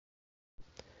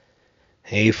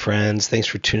Hey friends, thanks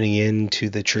for tuning in to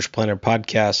the Church Planner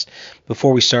Podcast.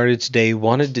 Before we started today,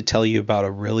 wanted to tell you about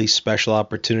a really special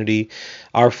opportunity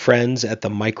our friends at the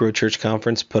Micro Church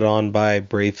Conference put on by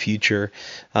Brave Future,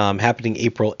 happening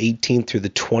April 18th through the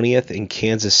 20th in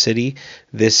Kansas City.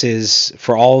 This is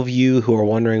for all of you who are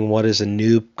wondering what is a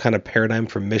new kind of paradigm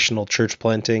for missional church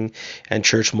planting and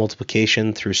church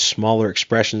multiplication through smaller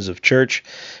expressions of church,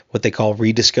 what they call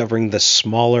rediscovering the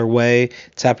smaller way.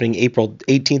 It's happening April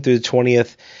 18th through the 20th.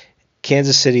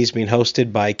 Kansas City is being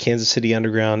hosted by Kansas City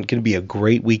Underground. Going to be a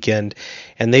great weekend.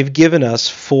 And they've given us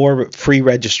 4 free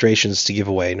registrations to give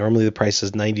away. Normally the price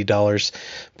is $90,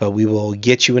 but we will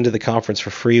get you into the conference for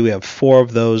free. We have 4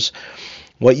 of those.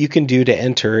 What you can do to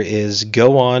enter is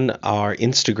go on our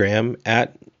Instagram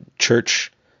at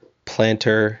Church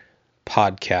Planter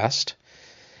Podcast.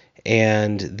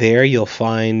 And there you'll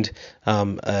find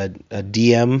a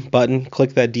DM button.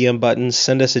 Click that DM button.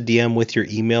 Send us a DM with your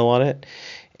email on it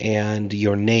and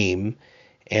your name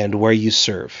and where you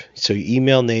serve. So your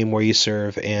email, name, where you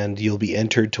serve, and you'll be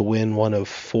entered to win one of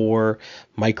 4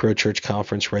 Micro Church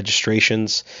Conference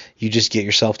registrations. You just get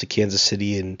yourself to Kansas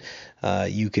City and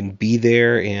you can be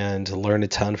there and learn a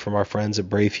ton from our friends at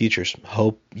Brave Futures.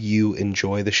 Hope you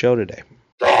enjoy the show today.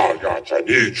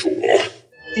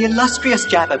 The illustrious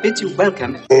Jabba bids you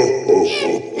welcome.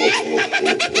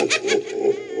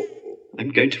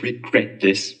 I'm going to regret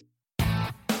this.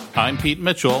 I'm Pete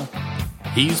Mitchell.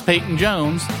 He's Peyton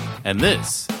Jones. And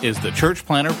this is the Church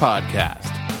Planner Podcast,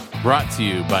 brought to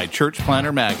you by Church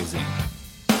Planner Magazine.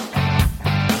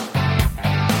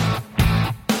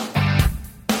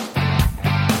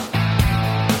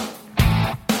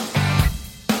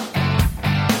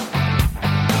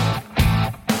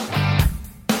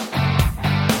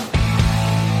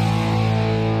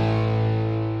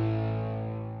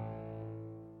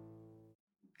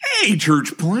 Hey,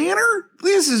 Church Planner,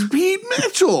 this is Pete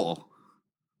Mitchell.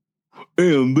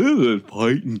 And this is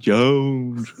Peyton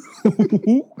Jones.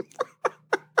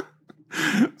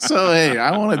 So, hey,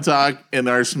 I want to talk in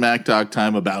our Smack Talk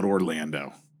time about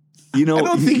Orlando. You know, I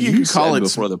don't think you could call it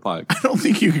before the podcast. I don't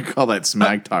think you could call that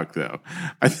Smack Talk, though.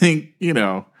 I think,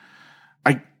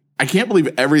 I can't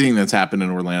believe everything that's happened in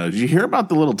Orlando. Did you hear about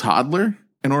the little toddler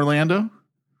in Orlando?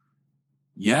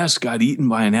 Yes, got eaten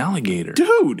by an alligator.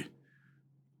 Dude.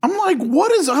 I'm like,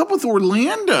 what is up with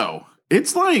Orlando?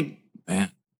 It's like,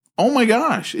 man, oh my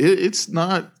gosh, it's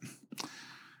not,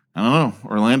 I don't know.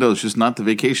 Orlando is just not the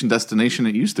vacation destination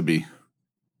it used to be.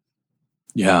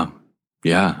 Yeah.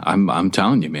 I'm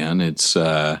telling you, man, it's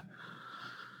been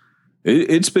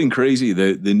crazy.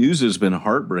 The news has been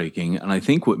heartbreaking. And I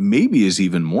think what maybe is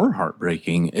even more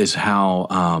heartbreaking is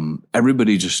how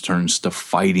everybody just turns to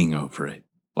fighting over it.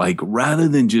 Like, rather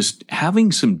than just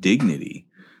having some dignity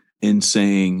and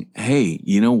saying, hey,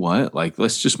 you know what? Like,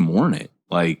 let's just mourn it.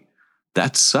 Like,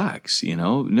 that sucks,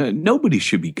 nobody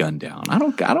should be gunned down. I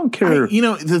don't care.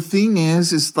 The thing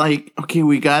is like, okay,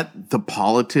 we got the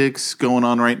politics going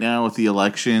on right now with the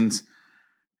elections.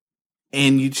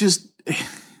 And you just,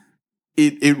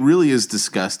 it really is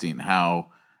disgusting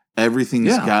how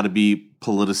everything's got to be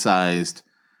politicized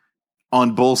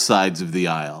on both sides of the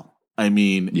aisle. I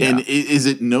mean, and is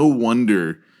it no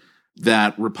wonder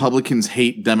that Republicans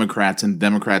hate Democrats and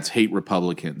Democrats hate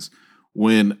Republicans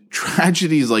when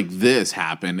tragedies like this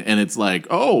happen and it's like,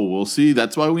 oh, well, see,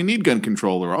 that's why we need gun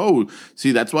control, or, oh,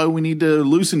 see, that's why we need to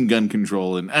loosen gun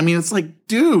control. And I mean, it's like,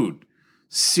 dude,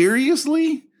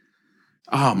 seriously?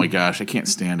 Oh my gosh, I can't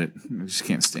stand it. I just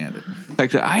can't stand it. In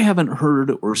fact, I haven't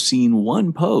heard or seen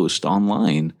one post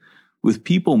online with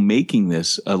people making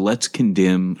this a let's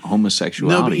condemn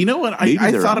homosexuality. No, but you know what?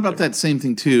 I thought about that same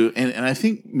thing too. And I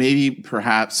think maybe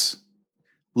perhaps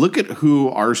look at who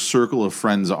our circle of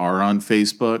friends are on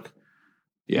Facebook.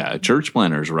 Yeah, church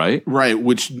planners, right? Right,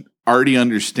 which already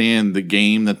understand the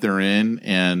game that they're in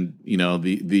and,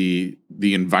 the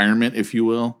environment, if you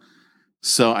will.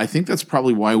 So I think that's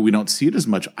probably why we don't see it as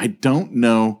much. I don't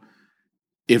know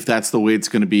if that's the way it's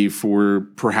going to be for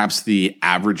perhaps the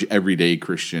average everyday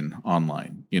Christian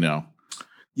online,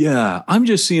 Yeah, I'm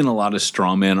just seeing a lot of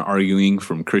straw men arguing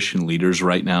from Christian leaders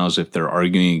right now as if they're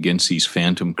arguing against these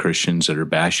phantom Christians that are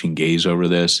bashing gays over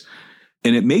this.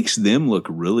 And it makes them look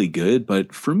really good.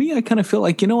 But for me, I kind of feel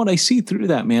like, I see through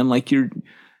that, man. Like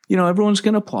everyone's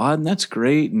going to applaud and that's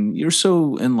great. And you're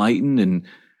so enlightened. And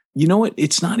you know what?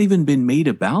 It's not even been made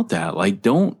about that. Like,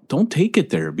 don't take it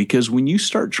there, because when you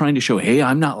start trying to show, hey,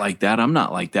 I'm not like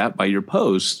that by your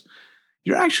posts,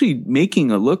 you're actually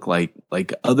making it look like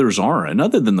others are. And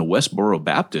other than the Westboro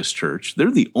Baptist Church,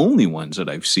 they're the only ones that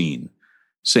I've seen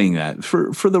saying that.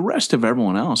 For the rest of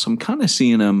everyone else, I'm kind of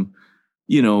seeing them,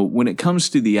 when it comes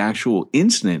to the actual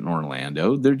incident in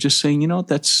Orlando, they're just saying,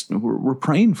 we're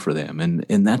praying for them,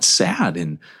 and that's sad.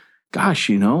 And gosh,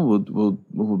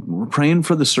 we're praying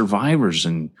for the survivors,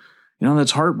 and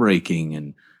that's heartbreaking.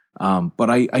 And but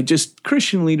I just,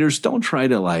 Christian leaders, don't try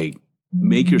to like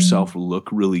make yourself look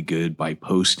really good by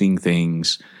posting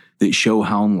things that show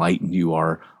how enlightened you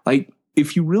are. Like,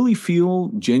 if you really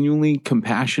feel genuinely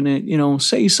compassionate,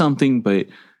 say something, but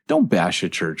don't bash a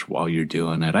church while you're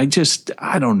doing it.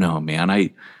 I don't know,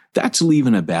 man. That's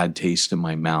leaving a bad taste in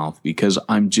my mouth, because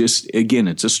again,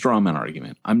 it's a straw man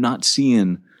argument. I'm not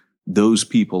seeing those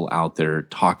people out there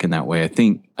talking that way. I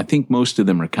think most of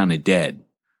them are kind of dead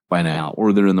by now,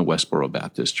 or they're in the Westboro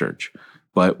Baptist Church.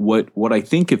 But what I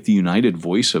think, if the united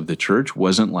voice of the church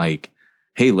wasn't like,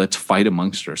 hey, let's fight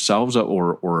amongst ourselves,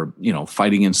 or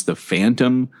fight against the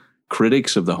phantom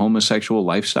critics of the homosexual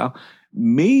lifestyle,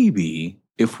 maybe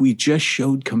if we just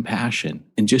showed compassion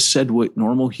and just said what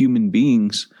normal human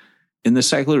beings in the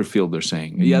secular field are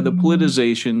saying. Yeah, the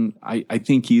politicization, I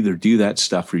think you either do that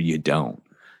stuff or you don't.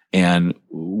 And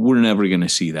we're never going to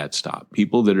see that stop.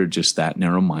 People that are just that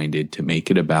narrow-minded to make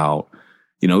it about,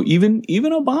 even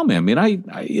Obama. I mean, I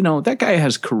that guy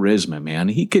has charisma, man.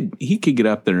 He could get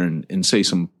up there and say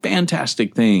some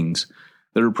fantastic things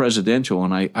that are presidential.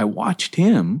 And I watched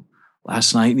him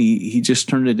last night, and he just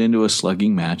turned it into a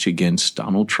slugging match against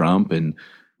Donald Trump. And,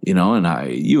 you and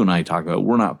I talk about,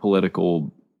 we're not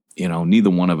political, neither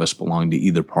one of us belong to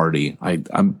either party.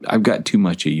 I've got too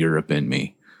much of Europe in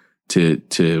me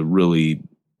to really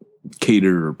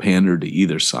cater or pander to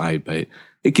either side, but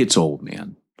it gets old,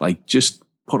 man. Like, just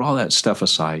put all that stuff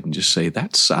aside and just say,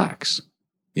 that sucks,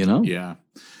 Yeah.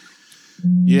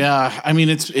 Yeah. I mean,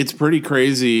 it's pretty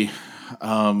crazy.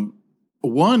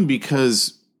 One,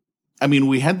 because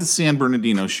we had the San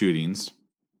Bernardino shootings,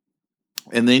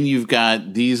 and then you've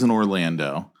got these in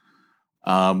Orlando.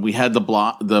 We had the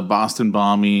Boston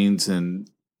bombings, and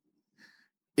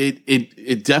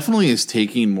it definitely is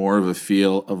taking more of a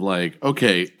feel of like,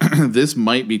 okay, this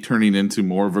might be turning into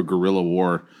more of a guerrilla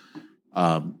war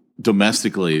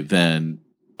domestically than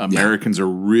Americans are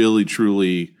really,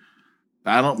 truly,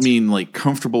 I don't mean like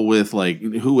comfortable with, like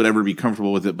who would ever be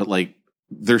comfortable with it, but like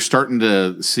they're starting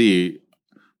to see,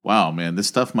 wow, man, this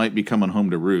stuff might be coming home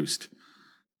to roost.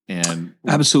 And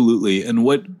absolutely. And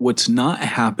what's not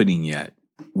happening yet,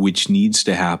 which needs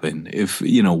to happen,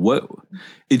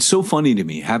 it's so funny to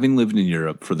me, having lived in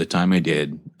Europe for the time I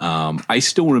did. I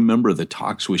still remember the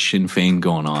talks with Sinn Féin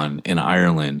going on in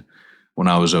Ireland when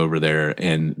I was over there,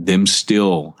 and them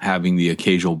still having the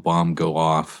occasional bomb go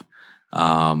off.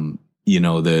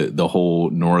 The whole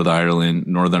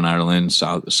Northern Ireland,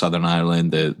 Southern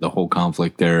Ireland, the whole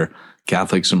conflict there,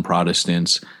 Catholics and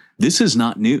Protestants. This is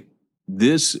not new.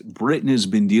 Britain has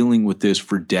been dealing with this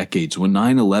for decades. When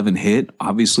 9/11 hit,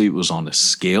 obviously it was on a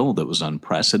scale that was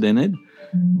unprecedented.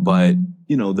 But,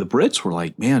 the Brits were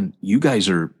like, man, you guys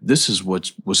this is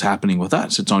what was happening with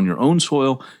us. It's on your own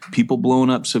soil, people blowing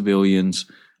up civilians.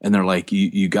 And they're like,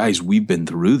 you guys, we've been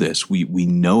through this. We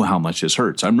know how much this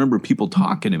hurts. I remember people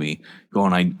talking to me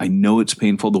going, I know it's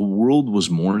painful. The world was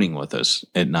mourning with us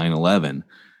at 9/11.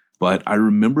 But I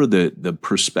remember the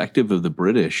perspective of the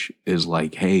British is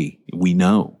like, hey, we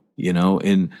know,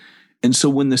 and so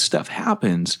when this stuff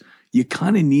happens, you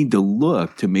kind of need to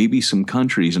look to maybe some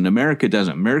countries, and America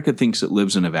doesn't. America thinks it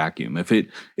lives in a vacuum.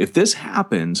 If this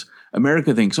happens,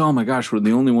 America thinks, oh my gosh, we're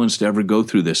the only ones to ever go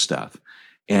through this stuff.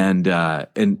 And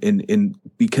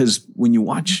because when you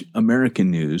watch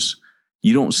American news,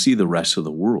 you don't see the rest of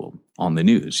the world on the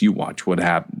news. You watch what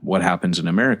happens in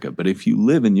America. But if you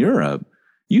live in Europe,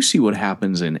 you see what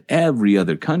happens in every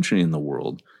other country in the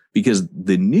world, because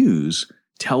the news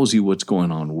tells you what's going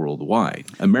on worldwide.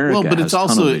 America, well, but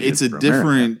it's a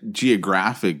different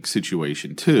geographic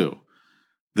situation too.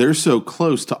 They're so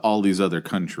close to all these other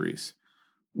countries,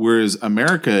 whereas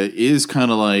America is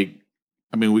kind of like,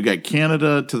 we got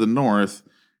Canada to the north,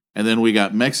 and then we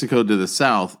got Mexico to the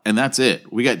south, and that's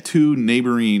it. We got two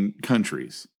neighboring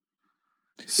countries.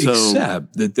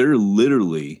 Except that they're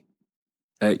literally,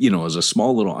 as a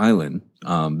small little island,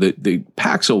 that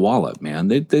packs a wallop, man.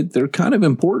 They're kind of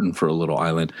important for a little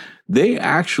island. They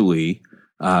actually,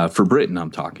 for Britain,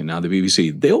 I'm talking now, the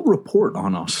BBC, they'll report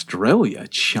on Australia,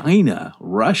 China,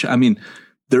 Russia.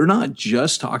 They're not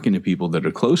just talking to people that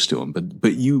are close to them,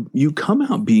 but you come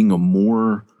out being a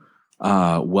more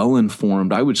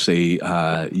well-informed, I would say,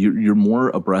 you're more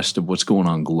abreast of what's going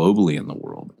on globally in the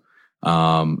world.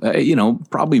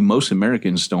 Probably most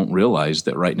Americans don't realize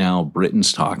that right now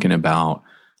Britain's talking about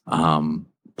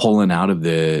pulling out of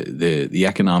the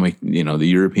economic, the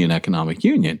European Economic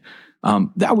Union.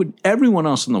 That would, everyone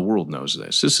else in the world knows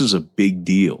this. This is a big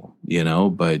deal,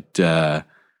 but, they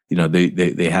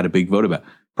had a big vote about it.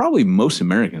 Probably most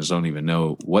Americans don't even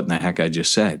know what in the heck I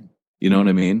just said. You know what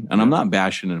I mean? And I'm not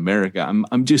bashing in America.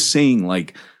 I'm just saying,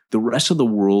 like, the rest of the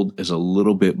world is a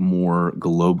little bit more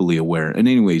globally aware. And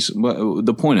anyways,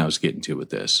 the point I was getting to with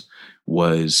this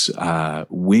was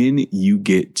when you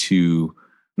get to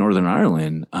Northern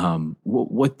Ireland,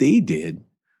 what they did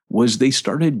was they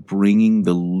started bringing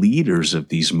the leaders of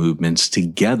these movements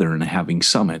together and having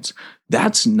summits.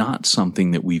 That's not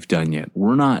something that we've done yet.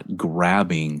 We're not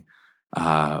grabbing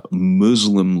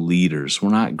Muslim leaders. We're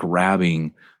not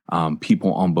grabbing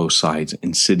people on both sides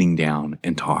and sitting down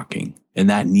and talking. And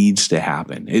that needs to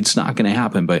happen. It's not going to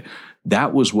happen, but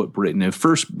that was what Britain, at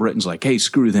first Britain's like, hey,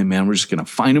 screw them, man. We're just going to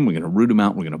find them. We're going to root them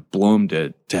out. We're going to blow them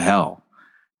to hell.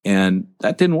 And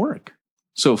that didn't work.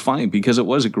 So fine, because it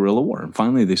was a guerrilla war. And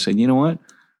finally they said, you know what?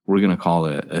 We're going to call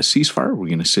a ceasefire. We're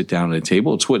going to sit down at a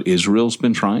table. It's what Israel's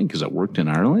been trying because it worked in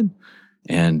Ireland.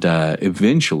 And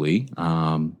eventually,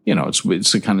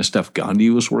 it's the kind of stuff Gandhi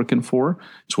was working for.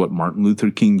 It's what Martin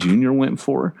Luther King Jr. went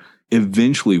for.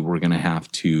 Eventually, we're going to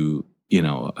have to,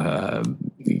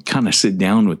 kind of sit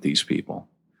down with these people.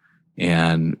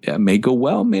 And it may go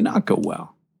well, may not go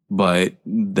well. But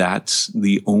that's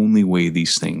the only way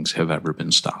these things have ever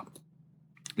been stopped.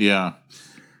 Yeah.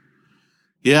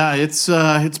 Yeah, it's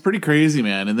pretty crazy,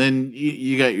 man. And then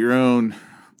you got your own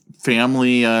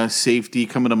family safety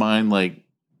coming to mind. Like,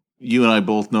 you and I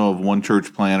both know of one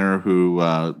church planner who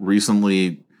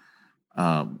recently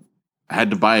had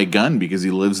to buy a gun because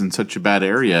he lives in such a bad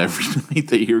area. Every night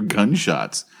they hear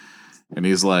gunshots. And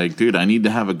he's like, dude, I need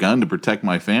to have a gun to protect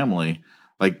my family.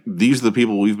 Like, these are the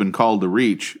people we've been called to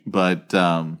reach. But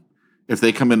if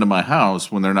they come into my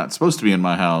house when they're not supposed to be in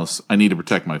my house, I need to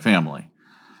protect my family.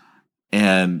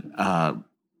 And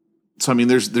so, I mean,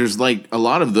 there's like a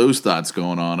lot of those thoughts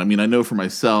going on. I mean, I know for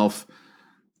myself,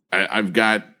 I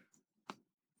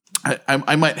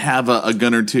might have a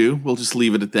gun or two. We'll just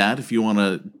leave it at that. If you want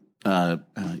to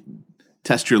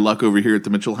test your luck over here at the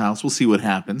Mitchell house, we'll see what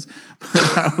happens.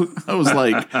 I was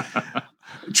like,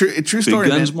 true story.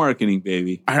 Big guns, man. Marketing,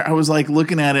 baby. I was like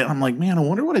looking at it. I'm like, man, I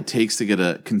wonder what it takes to get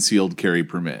a concealed carry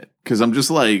permit. Because I'm just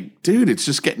like, dude, it's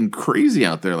just getting crazy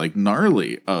out there, like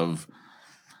gnarly of.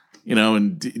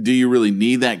 And do you really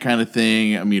need that kind of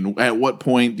thing? I mean, at what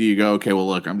point do you go, okay, well,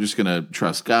 look, I'm just going to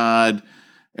trust God?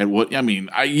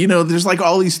 There's like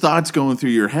all these thoughts going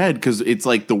through your head because it's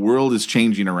like the world is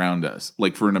changing around us.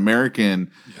 Like for an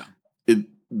American,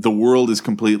 the world is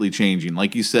completely changing.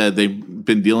 Like you said, they've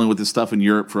been dealing with this stuff in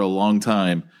Europe for a long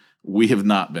time. We have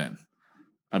not been.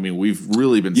 I mean, we've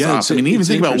really been soft. I mean, even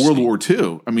think about World War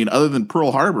II. I mean, other than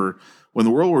Pearl Harbor, when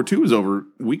the World War II was over,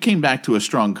 we came back to a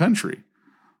strong country.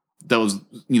 That was,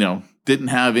 didn't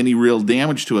have any real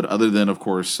damage to it other than, of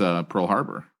course, Pearl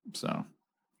Harbor. So,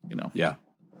 Yeah.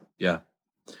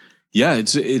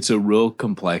 It's a real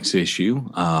complex issue.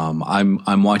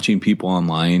 I'm watching people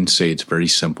online say it's very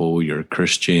simple. You're a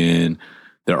Christian.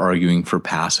 They're arguing for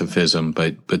pacifism,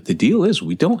 but the deal is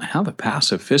we don't have a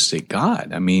pacifistic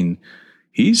God. I mean,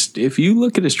 if you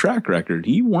look at his track record,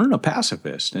 he weren't a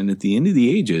pacifist, and at the end of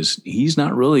the ages, he's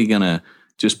not really gonna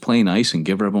just play nice and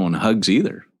give everyone hugs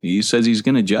either. He says he's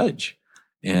going to judge.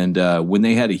 And when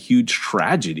they had a huge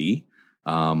tragedy,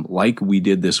 like we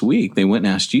did this week, they went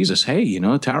and asked Jesus, hey,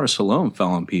 Tower of Siloam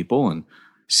fell on people and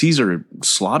Caesar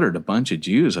slaughtered a bunch of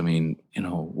Jews. I mean,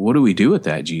 what do we do with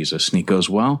that, Jesus? And he goes,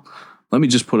 well, let me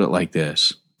just put it like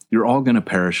this. You're all going to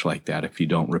perish like that if you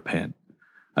don't repent.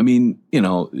 I mean,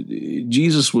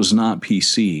 Jesus was not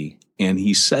PC, and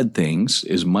he said things,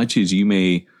 as much as you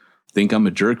may think I'm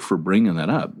a jerk for bringing that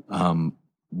up.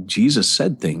 Jesus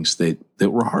said things that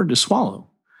were hard to swallow,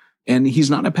 and he's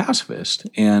not a pacifist.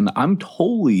 And I'm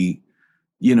totally,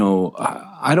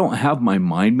 I don't have my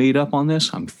mind made up on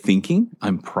this. I'm thinking,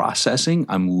 I'm processing,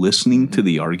 I'm listening to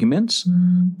the arguments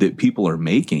that people are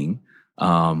making.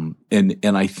 And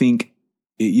I think,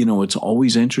 it's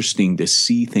always interesting to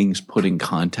see things put in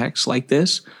context like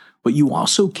this, but you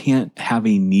also can't have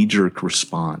a knee-jerk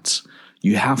response.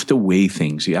 You have to weigh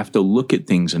things. You have to look at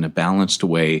things in a balanced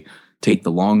way. Take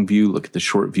the long view, look at the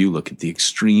short view, look at the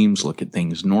extremes, look at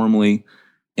things normally.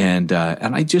 And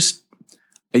I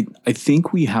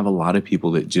think we have a lot of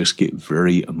people that just get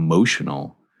very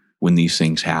emotional when these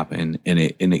things happen. And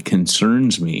it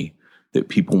concerns me that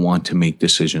people want to make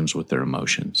decisions with their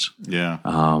emotions. Yeah.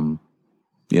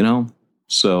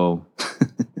 So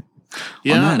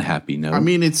yeah. On that happy note. I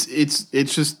mean, it's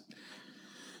just,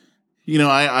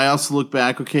 I also look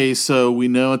back. Okay, so we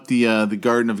know at the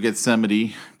Garden of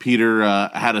Gethsemane, Peter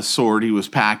had a sword he was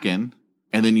packing,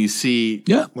 And then you see,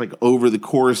 like over the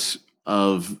course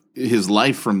of his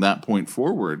life from that point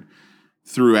forward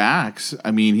through Acts,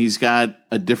 I mean, he's got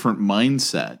a different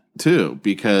mindset too,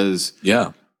 because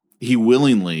he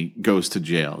willingly goes to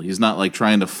jail. He's not like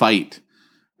trying to fight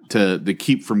to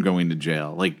keep from going to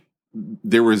jail. Like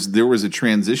there was a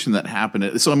transition that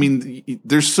happened. So I mean,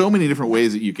 there's so many different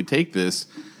ways that you could take this.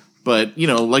 But, you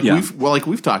know, like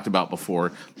we've talked about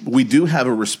before, we do have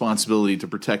a responsibility to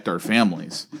protect our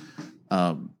families.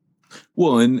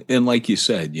 Well, and like you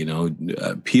said, you know,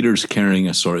 Peter's carrying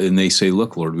a sword, and they say,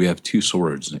 "Look, Lord, we have 2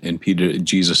 swords." And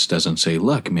Jesus doesn't say,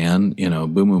 "Look, man, you know,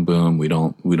 boom, boom, boom. We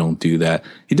don't do that."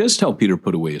 He does tell Peter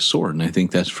put away his sword, and I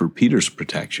think that's for Peter's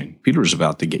protection. Peter's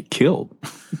about to get killed.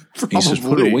 He says,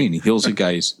 "Put it away," and he heals a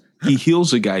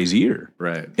guy's ear,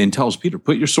 right? And tells Peter,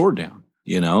 "Put your sword down."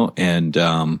 You know, and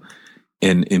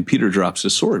Peter drops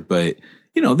his sword, but.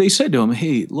 You know, they said to him,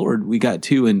 "Hey, Lord, we got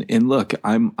 2." And look,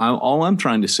 all I'm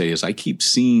trying to say is I keep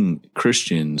seeing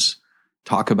Christians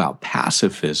talk about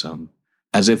pacifism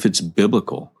as if it's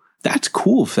biblical. That's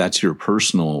cool if that's your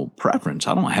personal preference.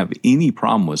 I don't have any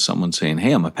problem with someone saying,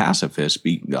 "Hey, I'm a pacifist,"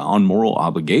 on moral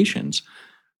obligations.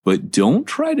 But don't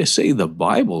try to say the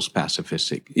Bible's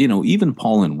pacifistic. You know, even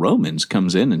Paul in Romans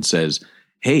comes in and says,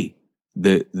 "Hey,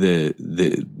 the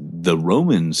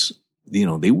Romans." You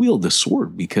know, they wield the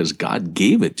sword because God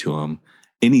gave it to them.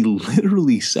 And he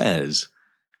literally says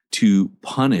to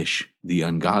punish the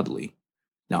ungodly.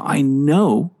 Now, I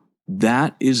know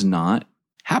that is not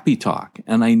happy talk.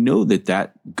 And I know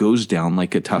that goes down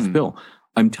like a tough pill.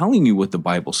 I'm telling you what the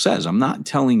Bible says. I'm not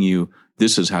telling you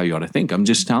this is how you ought to think. I'm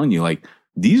just telling you, like,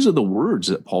 these are the words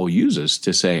that Paul uses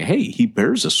to say, hey, he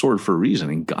bears a sword for a reason.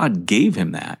 And God gave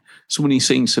him that. So when he's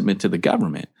saying submit to the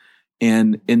government,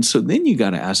 And so then you got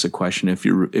to ask the question, if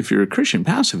you're a Christian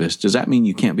pacifist, does that mean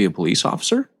you can't be a police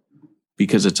officer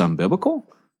because it's unbiblical?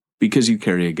 Because you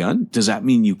carry a gun? Does that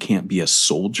mean you can't be a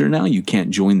soldier now? You can't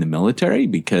join the military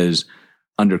because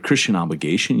under Christian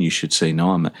obligation you should say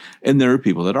no. And there are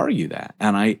people that argue that,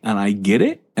 and I get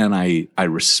it, and I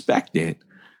respect it,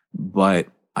 but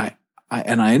I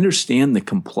understand the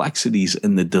complexities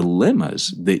and the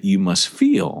dilemmas that you must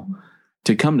feel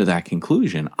to come to that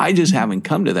conclusion. I just haven't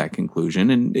come to that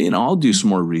conclusion. And, you know, I'll do some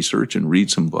more research and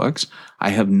read some books. I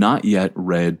have not yet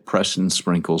read Preston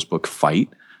Sprinkle's book, Fight.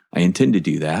 I intend to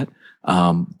do that.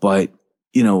 But,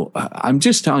 you know, I'm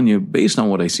just telling you, based on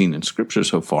what I've seen in Scripture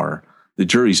so far, the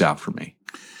jury's out for me.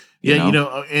 You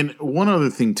know, and one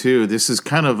other thing too, this is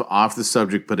kind of off the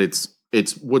subject, but it's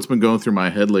what's been going through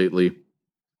my head lately.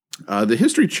 The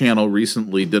History Channel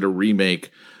recently did a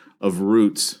remake of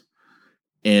Roots.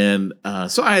 And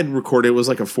so I had recorded, it was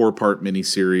like a 4-part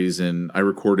miniseries, and I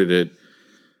recorded it.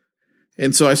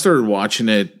 And so I started watching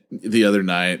it the other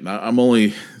night. I'm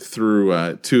only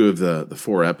through 2 of the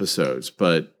 4 episodes,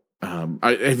 but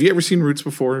have you ever seen Roots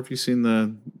before? Have you seen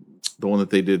the one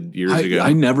that they did years ago?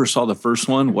 I never saw the first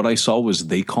one. What I saw was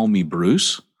They Call Me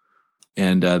Bruce.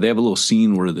 And they have a little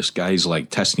scene where this guy's like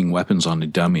testing weapons on a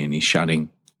dummy, and he's shouting,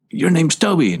 "Your name's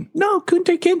Toby." And, "No,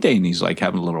 Kunte Kinte." And he's like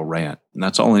having a little rant. And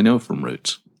that's all I know from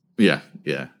Roots. Yeah.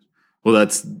 Well,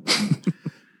 that's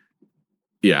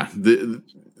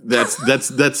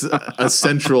that's a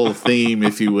central theme,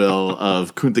 if you will,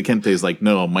 of Kunte Kinte is like,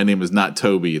 "No, my name is not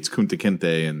Toby, it's Kunte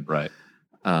Kinte." And right.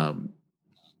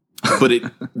 But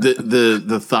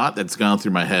the thought that's gone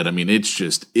through my head, I mean, it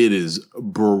is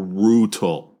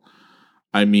brutal.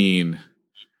 I mean,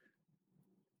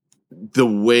 the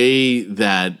way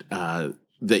that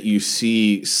you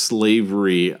see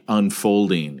slavery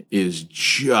unfolding is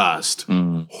just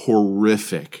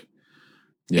horrific.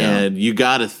 Yeah. And you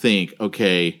got to think,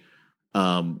 okay,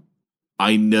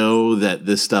 I know that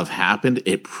this stuff happened.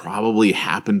 It probably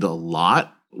happened a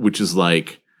lot, which is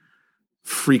like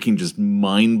freaking just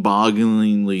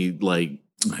mind-bogglingly like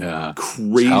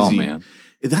crazy. Hell, man.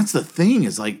 That's the thing,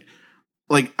 is like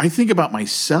I think about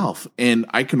myself, and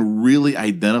I can really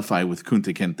identify with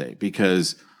Kunte Kinte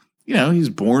because, you know, he's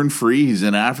born free. He's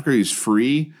in Africa. He's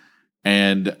free.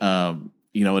 And,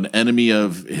 you know, an enemy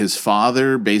of his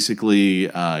father basically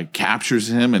captures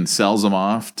him and sells him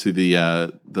off to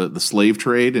the slave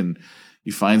trade. And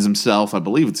he finds himself, I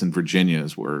believe it's in Virginia,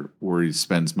 is where he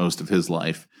spends most of his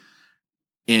life.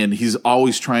 And he's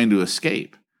always trying to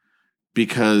escape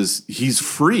because he's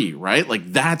free, right?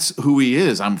 Like, that's who he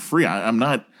is. I'm free. I'm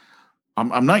not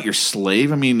your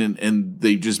slave. I mean, and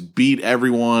they just beat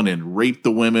everyone and rape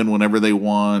the women whenever they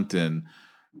want. And,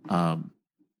 I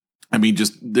mean,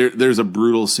 just there's a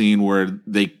brutal scene where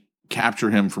they capture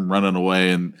him from running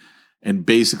away, and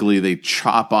basically they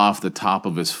chop off the top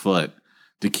of his foot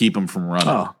to keep him from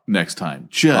running next time.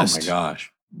 Just, oh my gosh,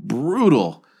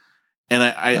 brutal. And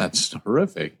I that's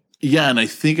horrific. Yeah, and I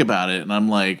think about it, and I'm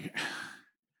like,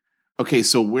 okay,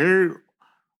 so where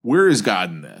is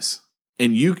God in this?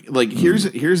 And you like here's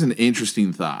an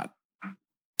interesting thought.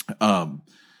 And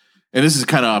this is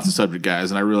kind of off the subject,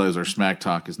 guys, and I realize our smack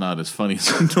talk is not as funny as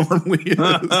it normally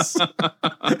is.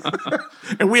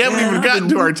 And we haven't even gotten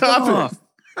to our topic.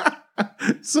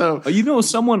 So,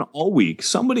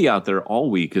 somebody out there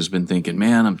all week has been thinking,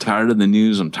 man, I'm tired of the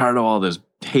news. I'm tired of all this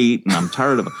hate, and I'm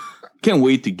tired of can't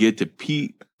wait to get to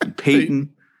Pete and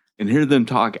Peyton and hear them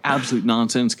talk absolute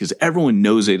nonsense because everyone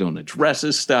knows they don't address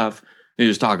this stuff. They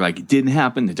just talk like it didn't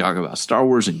happen. They talk about Star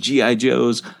Wars and G.I.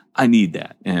 Joes. I need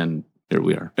that. And here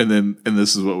we are. And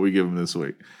this is what we give them this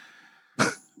week.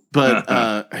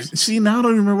 But see, now I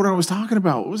don't even remember what I was talking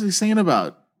about. What was I saying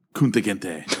about Kunta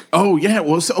Kinte? Oh yeah,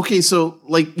 well, so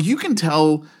like you can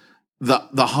tell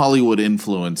the Hollywood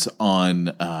influence on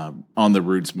the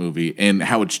Roots movie and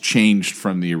how it's changed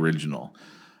from the original.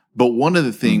 But one of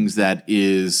the things that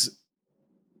is,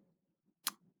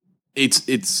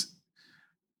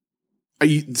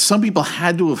 some people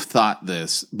had to have thought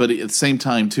this, but at the same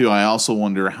time, too, I also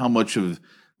wonder how much of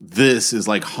this is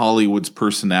like Hollywood's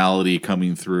personality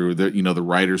coming through, the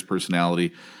writer's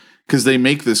personality, because they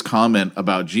make this comment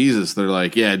about Jesus. They're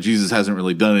like, yeah, Jesus hasn't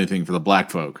really done anything for the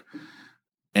black folk.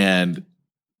 And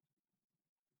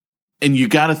you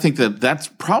got to think that that's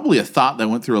probably a thought that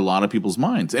went through a lot of people's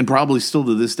minds and probably still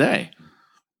to this day,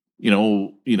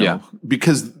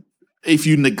 because if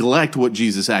you neglect what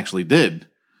Jesus actually did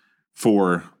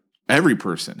for every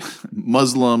person,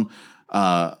 Muslim,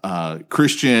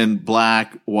 Christian,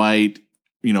 black, white,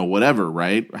 whatever,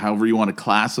 right? However you want to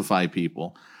classify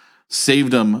people,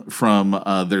 saved them from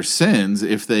their sins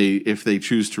if they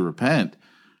choose to repent.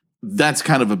 That's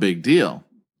kind of a big deal.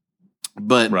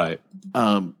 But right.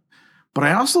 But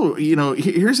I also,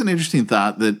 here's an interesting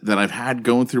thought that I've had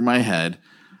going through my head,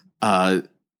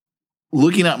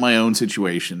 looking at my own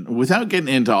situation without getting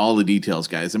into all the details,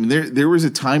 guys. I mean, there was a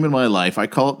time in my life, I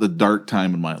call it the dark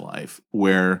time in my life,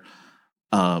 where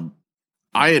I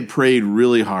had prayed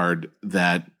really hard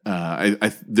that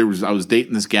I was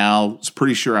dating this gal, was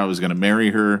pretty sure I was going to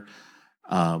marry her.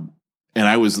 And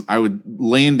I would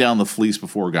laying down the fleece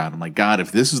before God. I'm like, God,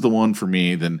 if this is the one for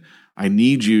me, then I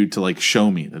need you to like show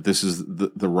me that this is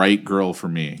the right girl for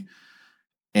me.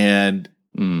 And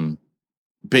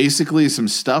basically some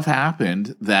stuff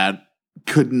happened that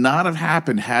could not have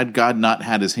happened had God not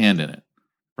had his hand in it,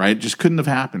 right? It just couldn't have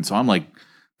happened. So I'm like,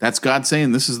 that's God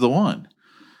saying this is the one.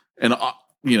 And,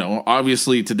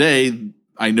 obviously today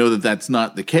I know that that's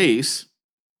not the case,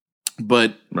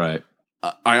 but right.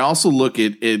 I also look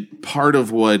at it. Part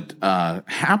of what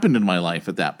happened in my life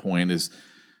at that point is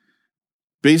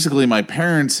basically my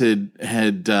parents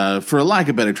had for a lack of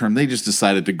a better term, they just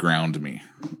decided to ground me.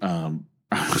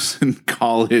 I was in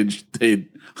college.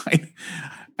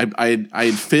 I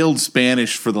had failed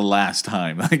Spanish for the last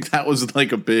time. Like that was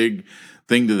like a big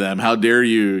thing to them. How dare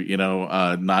you,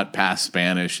 not pass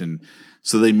Spanish? And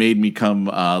so they made me come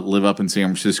live up in San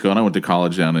Francisco, and I went to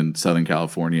college down in Southern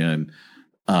California.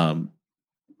 And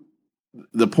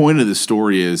the point of the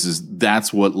story is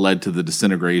that's what led to the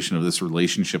disintegration of this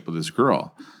relationship with this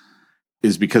girl,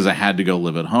 is because I had to go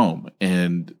live at home,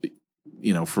 and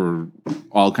for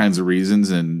all kinds of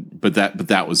reasons. But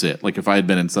that was it. Like if I had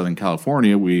been in Southern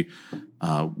California, we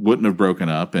wouldn't have broken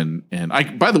up. And I,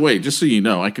 by the way, just so you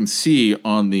know, I can see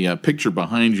on the picture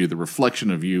behind you the reflection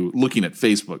of you looking at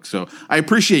Facebook. So I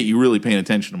appreciate you really paying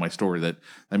attention to my story. That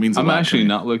means a lot. I'm actually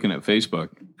not looking at Facebook.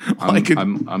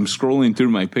 I'm scrolling through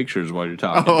my pictures while you're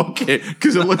talking. Oh, okay,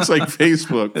 because it looks like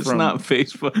Facebook. It's not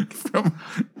Facebook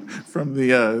from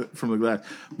the glass.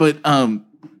 But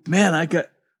man,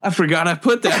 I forgot I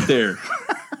put that there.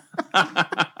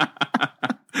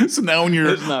 So now when you're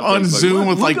on Facebook. Zoom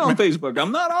with look on Facebook,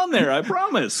 I'm not on there. I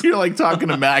promise. You're like talking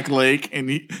to Mac Lake, and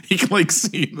he can like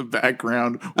see in the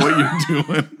background what you're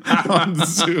doing on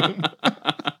Zoom.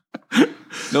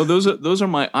 No, those are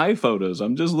my iPhotos.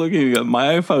 I'm just looking at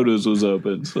my iPhotos was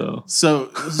open. So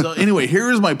anyway,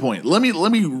 here's my point. Let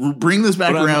me bring this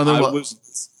back around. I was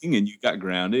listening, and you got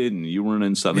grounded, and you weren't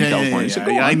in Southern California. So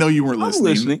go on. I know you weren't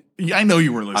listening. Yeah, I know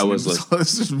you weren't listening. I was listening. So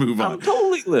let's just move on. I'm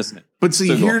totally listening. But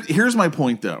see, here's my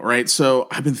point, though. Right. So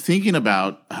I've been thinking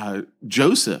about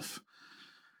Joseph.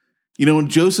 When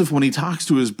Joseph, when he talks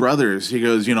to his brothers, he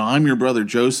goes, I'm your brother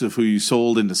Joseph, who you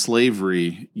sold into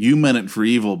slavery. You meant it for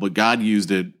evil, but God used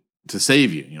it to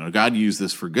save you. God used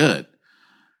this for good.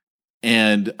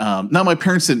 And now my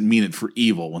parents didn't mean it for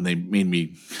evil when they made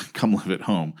me come live at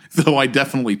home, though I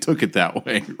definitely took it that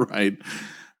way, right?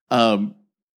 And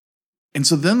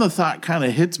so then the thought kind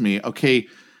of hits me, okay,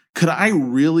 could I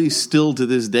really still to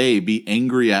this day be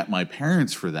angry at my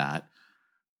parents for that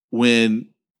when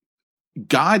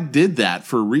God did that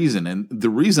for a reason? And the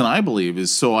reason I believe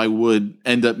is so I would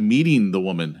end up meeting the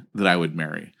woman that I would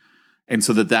marry, and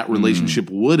so that relationship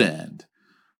would end.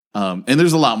 And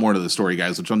there's a lot more to the story,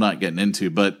 guys, which I'm not getting into.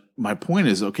 But my point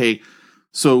is, okay,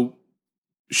 so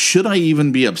should I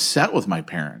even be upset with my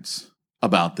parents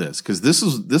about this? Because this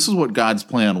is what God's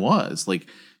plan was. Like,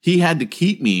 he had to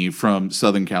keep me from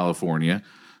Southern California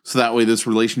so that way this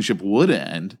relationship would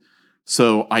end.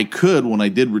 So I could, when I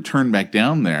did return back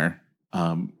down there,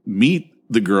 meet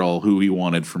the girl who he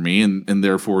wanted for me, and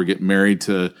therefore get married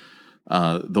to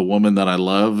the woman that I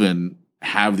love and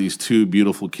have these 2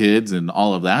 beautiful kids and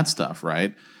all of that stuff,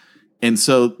 right? And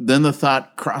so then the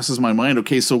thought crosses my mind,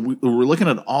 okay, so we're looking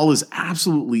at all this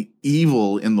absolutely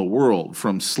evil in the world,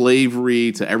 from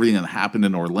slavery to everything that happened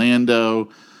in Orlando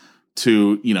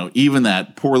to, even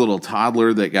that poor little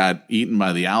toddler that got eaten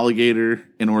by the alligator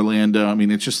in Orlando. I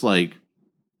mean, it's just like,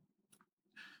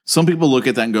 some people look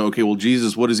at that and go, okay, well,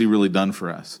 Jesus, what has he really done for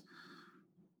us?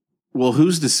 Well,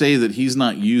 who's to say that he's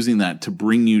not using that to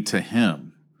bring you to him?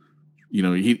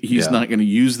 He's not going to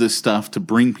use this stuff to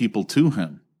bring people to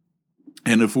him.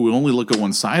 And if we only look at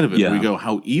one side of it, we go,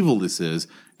 how evil this is.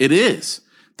 It is.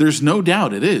 There's no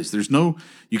doubt it is.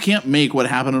 You can't make what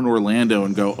happened in Orlando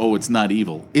and go, oh, it's not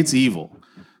evil. It's evil.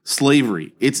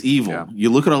 Slavery, it's evil. Yeah. You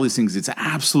look at all these things, it's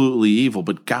absolutely evil,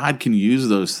 but God can use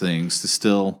those things to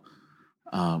still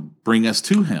bring us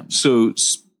to him. So,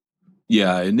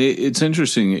 yeah, and it's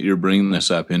interesting that you're bringing this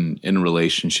up in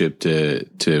relationship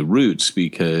to Roots,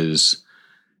 because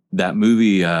that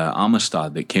movie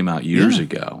Amistad that came out years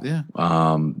ago,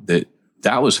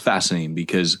 that was fascinating,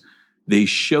 because they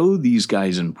show these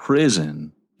guys in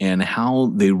prison and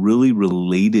how they really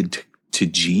related to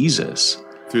Jesus.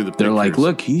 Through the They're pictures. like,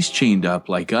 look, he's chained up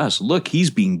like us. Look, he's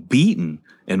being beaten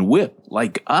and whipped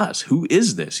like us. Who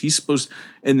is this? He's supposed,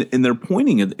 and they're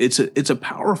pointing at it's a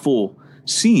powerful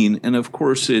scene, and of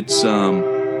course it's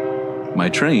my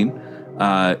train.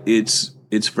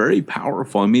 It's very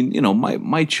powerful. I mean,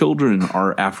 my children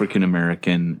are African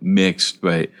American mixed,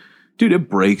 but dude, it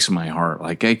breaks my heart.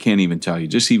 Like, I can't even tell you.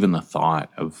 Just even the thought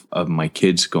of my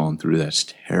kids going through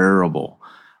that's terrible.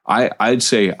 I'd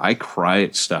say I cry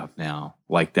at stuff now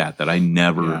like that I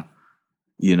never.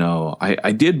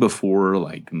 I did before,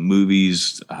 like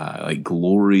movies like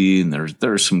Glory, and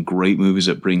there's some great movies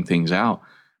that bring things out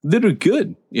that are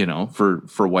good,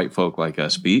 for white folk like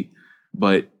us, Pete.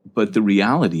 But the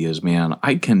reality is, man,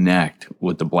 I connect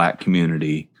with the Black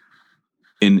community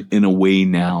in a way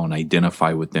now, and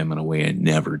identify with them in a way I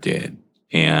never did.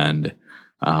 And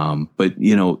but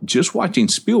just watching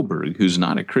Spielberg, who's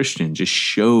not a Christian, just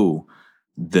show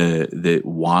the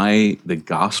why the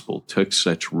gospel took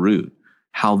such root,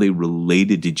 how they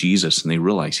related to Jesus, and they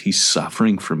realized he's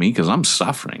suffering for me because I'm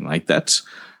suffering. Like that's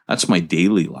my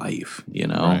daily life,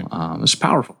 Right. It's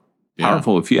powerful. Yeah.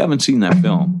 Powerful. If you haven't seen that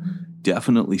film,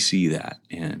 definitely see that.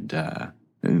 And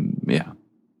yeah.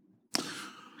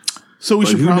 So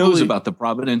who knows about the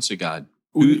providence of God?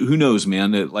 Who knows,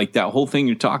 man? That whole thing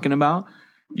you're talking about,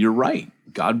 you're right.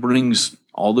 God brings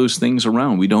all those things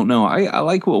around. We don't know. I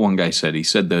like what one guy said. He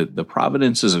said the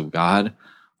providences of God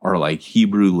are like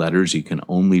Hebrew letters. You can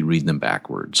only read them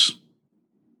backwards.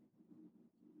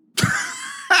 So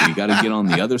you got to get on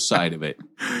the other side of it.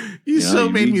 You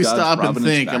made me stop and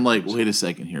think. Backwards. I'm like, wait a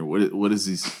second here. What is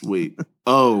this? Wait.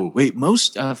 Oh, wait.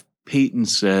 Most stuff Peyton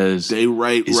says they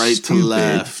write right stupid. to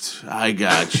left. I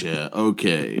gotcha.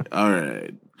 Okay. All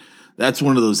right. That's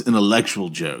one of those intellectual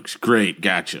jokes. Great.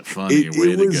 Gotcha. Funny.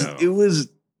 Way to go.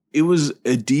 It was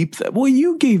a deep well,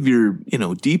 you gave your,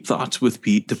 deep thoughts with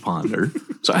Pete to ponder.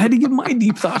 So I had to give my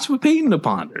deep thoughts with Peyton to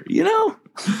ponder,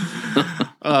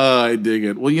 I dig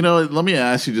it. Well, let me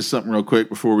ask you just something real quick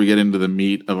before we get into the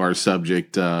meat of our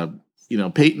subject.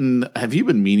 Peyton, have you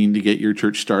been meaning to get your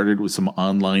church started with some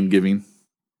online giving?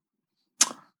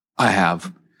 I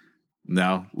have.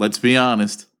 Now, let's be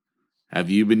honest. Have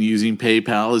you been using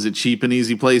PayPal as a cheap and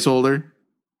easy placeholder?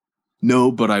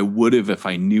 No, but I would have if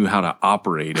I knew how to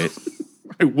operate it.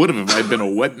 I would have if I'd been a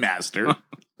webmaster.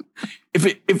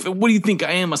 What do you think?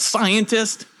 I am a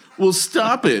scientist? Well,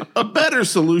 stop it. A better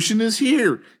solution is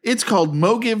here. It's called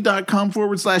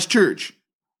mogive.com/church.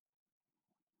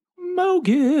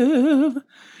 Mogive.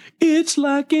 It's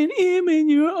like an M and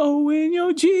your O and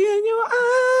your G and your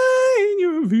I and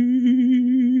your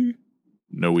V.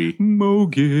 No E.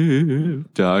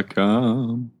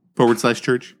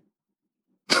 Mogive.com/church.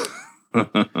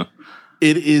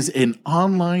 It is an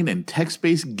online and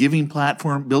text-based giving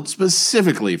platform built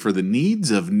specifically for the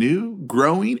needs of new,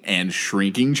 growing, and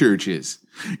shrinking churches.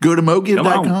 Go to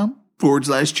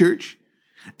mogive.com/church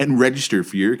and register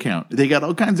for your account. They got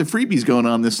all kinds of freebies going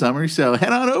on this summer, so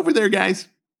head on over there, guys.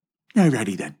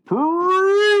 Alrighty then.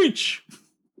 Preach.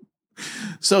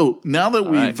 So now that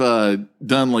we've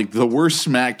done like the worst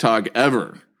smack talk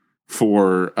ever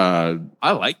for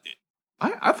I liked it.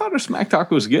 I thought our smack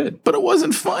talk was good. but it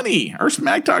wasn't funny. Our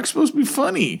smack talk's supposed to be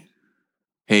funny.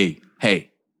 Hey,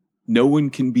 no one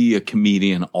can be a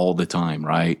comedian all the time,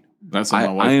 right? That's what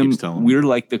my wife keeps telling me. We're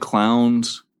like the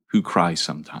clowns who cry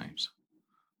sometimes.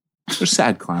 They're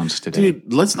sad clowns today.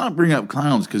 Dude, let's not bring up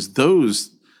clowns because those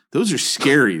are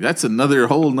scary. That's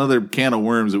whole another can of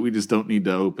worms that we just don't need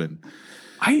to open.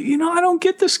 I don't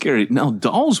get the scary. Now,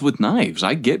 dolls with knives,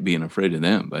 I get being afraid of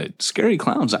them, but scary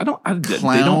clowns,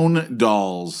 Clown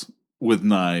dolls with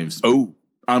knives. Oh,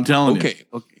 I'm telling you.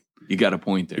 Okay. You got a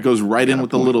point there. It goes right in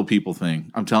with the little people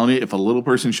thing. I'm telling you, if a little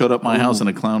person showed up my house in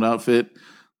a clown outfit,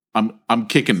 I'm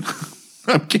kicking.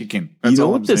 I'm kicking. That's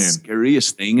all I'm saying. The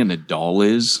scariest thing in a doll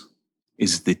is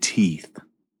the teeth.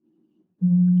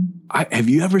 Have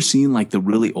you ever seen like the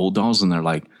really old dolls and they're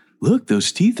like, look,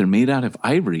 those teeth are made out of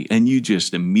ivory. And you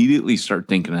just immediately start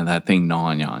thinking of that thing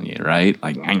gnawing on you, right?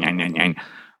 Like,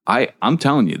 I'm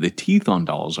telling you, the teeth on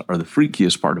dolls are the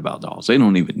freakiest part about dolls. They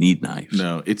don't even need knives.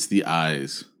 No, it's the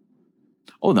eyes.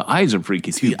 Oh, the eyes are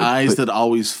freaky too. The eyes that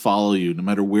always follow you. No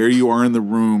matter where you are in the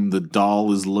room, the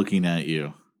doll is looking at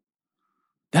you.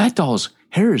 That doll's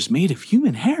hair is made of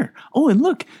human hair. Oh, and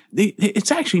look, it's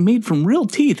actually made from real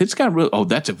teeth. It's got real. Oh,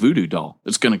 that's a voodoo doll.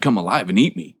 It's going to come alive and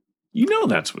eat me. You know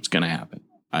that's what's going to happen.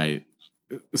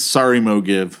 Sorry,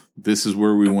 Mogive. This is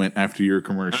where we went after your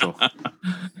commercial.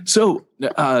 So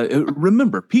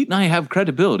remember, Pete and I have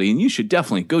credibility, and you should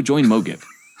definitely go join Mogive.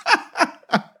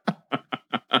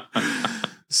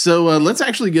 So let's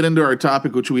actually get into our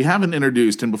topic, which we haven't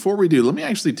introduced. And before we do, let me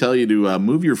actually tell you to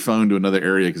move your phone to another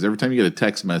area because every time you get a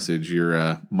text message,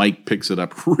 your mic picks it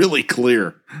up really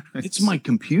clear. It's my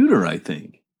computer, I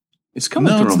think. It's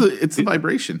coming through. No, it's the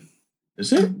vibration.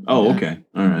 Is it? Oh, Yeah. Okay.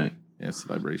 All right. Yeah, it's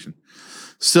the vibration.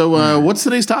 So what's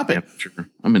today's topic? Amateur.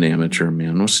 I'm an amateur,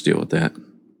 man. Let's deal with that.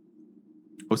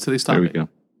 What's today's There we topic? go.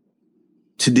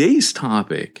 Today's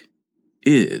topic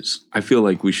is, I feel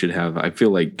like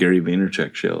Gary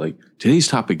Vaynerchuk show. Like, today's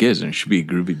topic is, and it should be a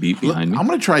groovy beat behind me. I'm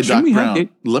going to try Doc Brown.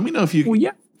 Let me know if you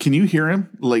can you hear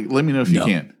him? Like, let me know if you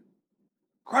can.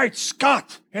 Great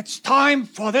Scott, it's time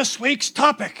for this week's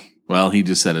topic. Well, he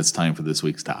just said it's time for this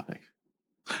week's topic.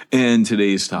 And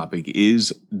today's topic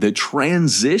is the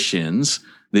transitions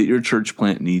that your church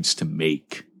plant needs to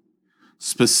make.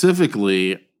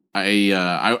 Specifically,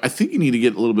 I think you need to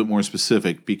get a little bit more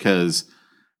specific because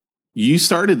you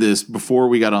started this before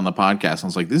we got on the podcast. I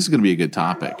was like, this is going to be a good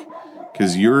topic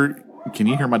because can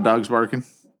you hear my dogs barking?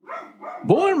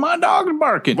 Boy, my dog is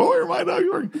barking.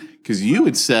 Because you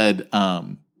had said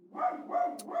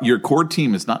your core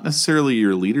team is not necessarily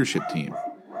your leadership team.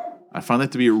 I found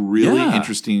that to be a really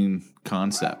interesting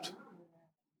concept.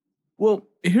 Well,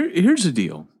 here's the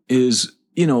deal is,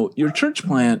 your church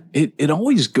plant, it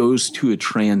always goes to a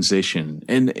transition.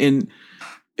 And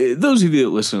those of you that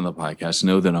listen to the podcast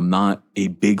know that I'm not a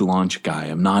big launch guy.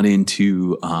 I'm not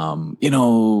into,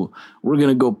 we're going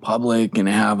to go public and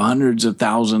have hundreds of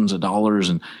thousands of dollars.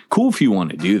 And cool if you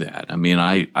want to do that. I mean,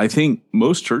 I think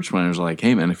most church planners are like,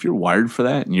 hey, man, if you're wired for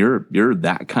that and you're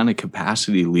that kind of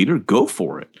capacity leader, go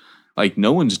for it. Like,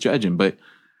 no one's judging. But,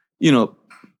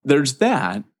 there's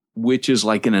that, which is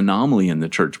like an anomaly in the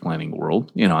church planning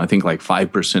world. I think like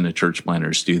 5% of church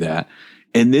planners do that.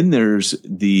 And then there's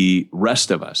the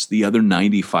rest of us, the other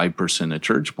 95% of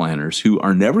church planners who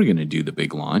are never going to do the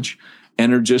big launch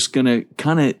and are just going to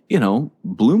kind of,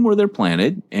 bloom where they're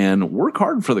planted and work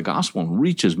hard for the gospel and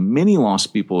reach as many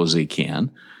lost people as they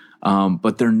can.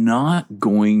 But they're not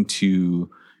going to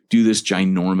do this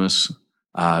ginormous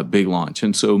big launch.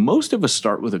 And so most of us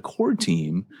start with a core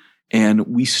team, and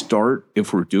we start,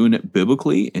 if we're doing it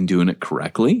biblically and doing it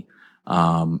correctly,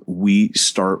 we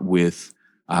start with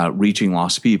reaching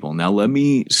lost people. Now, let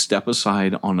me step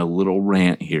aside on a little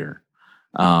rant here.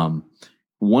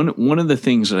 One of the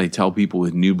things that I tell people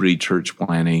with New Breed church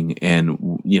planning,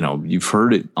 and you've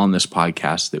heard it on this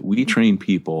podcast, that we train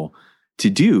people to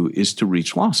do is to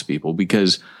reach lost people,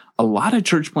 because a lot of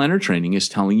church planner training is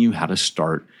telling you how to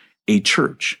start a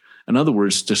church. In other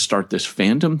words, to start this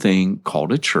phantom thing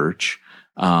called a church,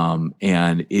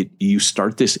 and you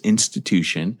start this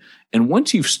institution. And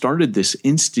once you've started this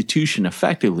institution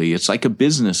effectively, it's like a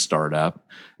business startup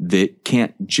that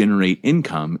can't generate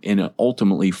income, and it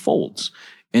ultimately folds.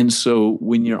 And so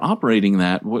when you're operating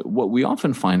that, what we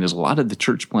often find is a lot of the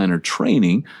church planner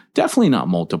training, definitely not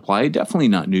Multiply, definitely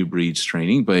not New Breeds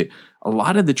training, but a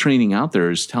lot of the training out there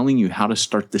is telling you how to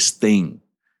start this thing.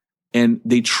 And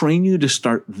they train you to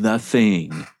start the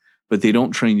thing, but they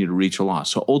don't train you to reach a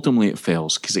loss. So ultimately it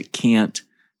fails because it can't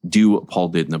do what Paul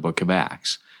did in the book of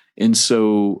Acts. And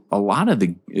so a lot of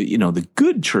the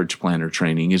good church planner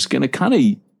training is going to kind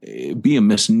of be a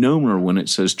misnomer when it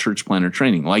says church planner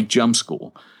training, like Jump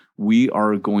School. We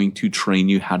are going to train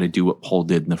you how to do what Paul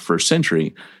did in the first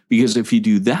century, because if you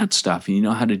do that stuff and you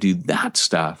know how to do that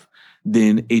stuff,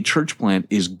 then a church plant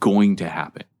is going to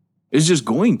happen. It's just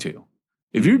going to.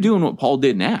 If you're doing what Paul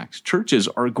did in Acts, churches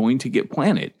are going to get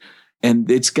planted,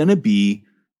 and it's going to be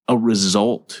a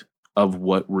result of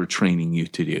what we're training you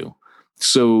to do.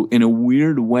 So in a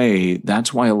weird way,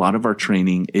 that's why a lot of our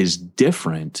training is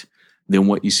different than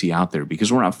what you see out there,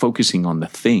 because we're not focusing on the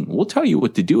thing. We'll tell you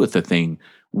what to do with the thing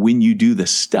when you do the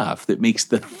stuff that makes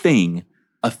the thing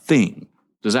a thing.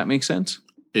 Does that make sense?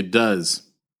 It does.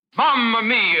 Mamma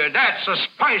mia, that's a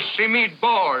spicy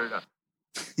meatball.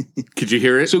 Could you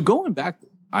hear it? So going back,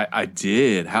 I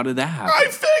did. How did that happen? I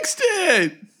fixed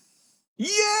it.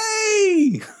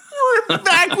 Yay! We're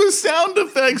back with sound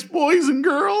effects, boys and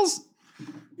girls.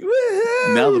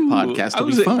 Woo-hoo! Now the podcast will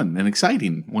be fun and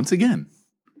exciting once again.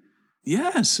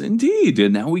 Yes, indeed.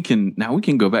 And now we can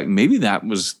go back. Maybe that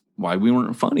was why we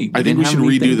weren't funny. I think we should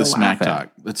redo the smack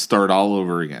talk. Let's start all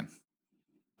over again.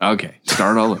 Okay,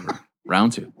 start all over.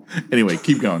 Round 2. Anyway,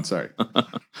 keep going. Sorry.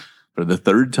 For the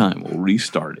third time, we'll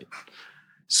restart it.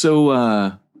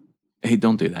 So, hey,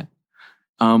 don't do that.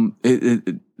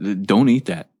 Don't eat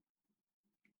that.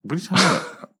 What are you talking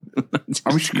about?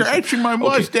 I'm scratching my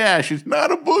mustache. Okay. It's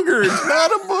not a booger. It's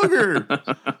not a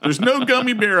booger. There's no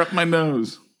gummy bear up my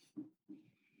nose.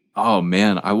 Oh,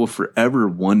 man. I will forever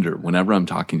wonder whenever I'm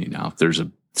talking to you now if there's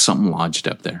something lodged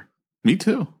up there. Me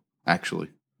too, actually.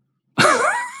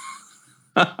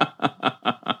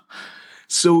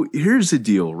 So here's the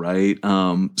deal, right?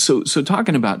 So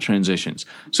talking about transitions.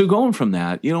 So going from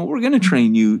that, we're going to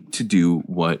train you to do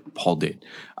what Paul did.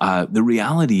 The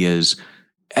reality is,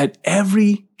 at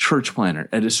every church planner,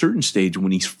 at a certain stage,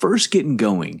 when he's first getting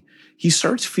going, he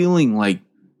starts feeling like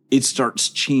it starts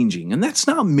changing. And that's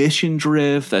not mission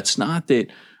drift. That's not that,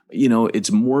 it's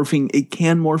morphing. It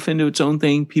can morph into its own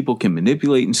thing. People can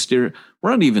manipulate and steer it.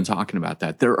 We're not even talking about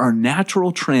that. There are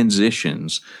natural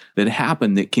transitions that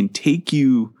happen that can take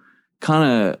you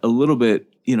kind of a little bit,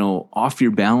 off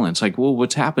your balance. Like, well,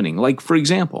 what's happening? Like, for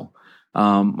example,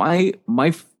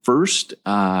 my first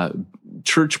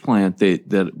church plant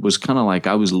that was kind of like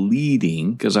I was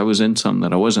leading, because I was in some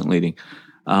that I wasn't leading.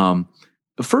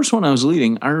 The first one I was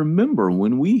leading, I remember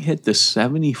when we hit the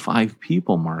 75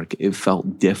 people mark, it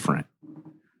felt different.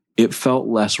 It felt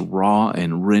less raw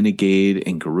and renegade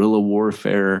and guerrilla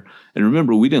warfare. And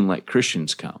remember, we didn't let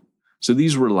Christians come. So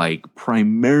these were like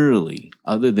primarily,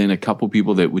 other than a couple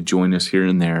people that would join us here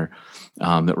and there,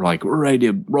 that were like, we're ready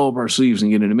to roll up our sleeves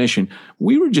and get into mission.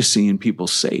 We were just seeing people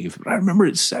saved. But I remember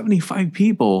at 75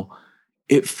 people,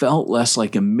 it felt less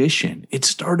like a mission. It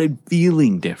started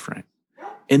feeling different.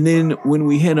 And then when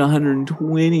we hit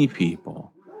 120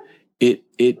 people,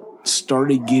 it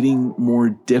started getting more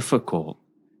difficult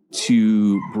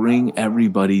to bring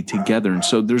everybody together. And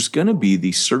so there's going to be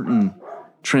these certain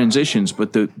transitions,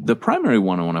 but the primary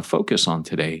one I want to focus on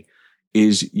today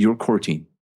is your core team.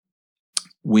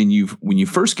 When you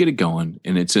first get it going,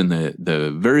 and it's in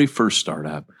the very first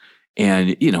startup,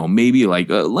 and maybe like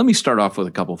let me start off with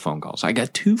a couple phone calls. I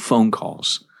got 2 phone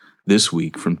calls this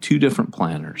week from 2 different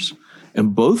planners,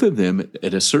 and both of them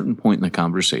at a certain point in the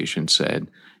conversation said,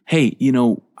 "Hey,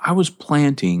 I was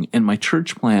planting, and my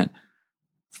church plant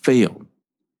failed."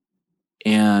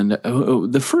 And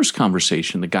the first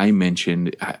conversation, the guy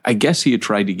mentioned, I guess he had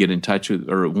tried to get in touch with,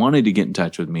 or wanted to get in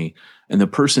touch with me, and the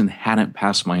person hadn't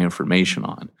passed my information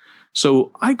on.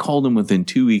 So I called him within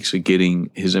 2 weeks of getting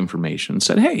his information and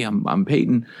said, "Hey, I'm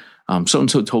Peyton.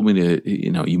 So-and-so told me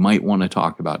to, you might want to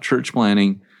talk about church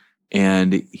planning."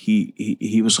 And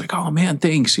he was like, "Oh man,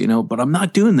 thanks, but I'm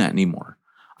not doing that anymore.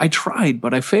 I tried,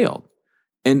 but I failed."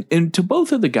 And to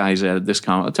both of the guys at this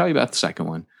comment, I'll tell you about the second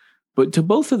one. But to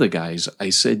both of the guys,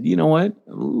 I said, you know what?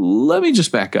 Let me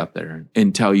just back up there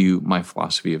and tell you my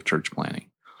philosophy of church planning.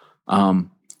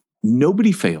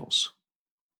 Nobody fails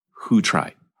who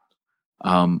tried.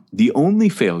 The only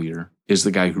failure is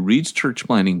the guy who reads church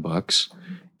planning books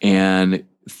and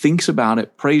thinks about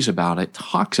it, prays about it,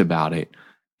 talks about it,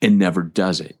 and never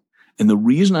does it. And the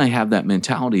reason I have that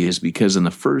mentality is because in the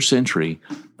first century,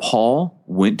 Paul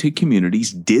went to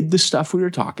communities, did the stuff we were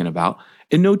talking about,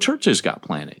 and no churches got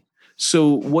planted.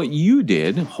 So what you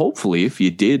did, hopefully, if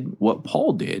you did what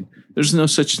Paul did, there's no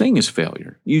such thing as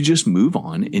failure. You just move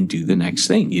on and do the next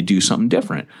thing. You do something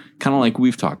different. Kind of like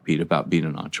we've talked, Pete, about being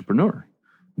an entrepreneur.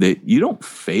 That you don't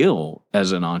fail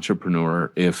as an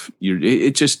entrepreneur if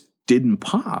it just didn't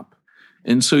pop.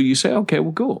 And so you say, okay,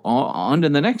 well, go on to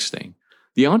the next thing.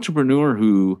 The entrepreneur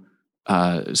who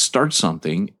starts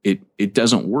something, it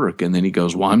doesn't work, and then he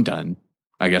goes, well, I'm done.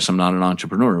 I guess I'm not an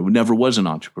entrepreneur. Who never was an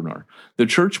entrepreneur. The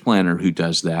church planner who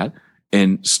does that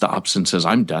and stops and says,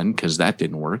 I'm done because that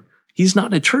didn't work. He's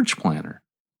not a church planner.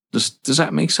 Does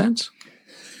that make sense?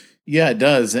 Yeah, it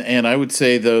does. And I would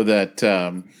say, though, that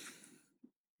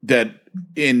that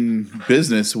in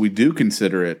business, we do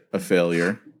consider it a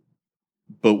failure,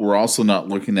 but we're also not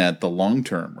looking at the long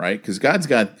term, right? Because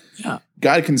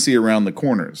God can see around the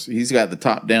corners. He's got the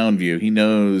top down view. He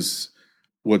knows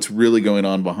what's really going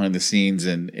on behind the scenes,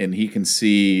 and he can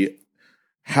see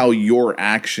how your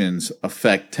actions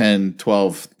affect 10,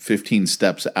 12, 15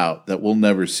 steps out that we'll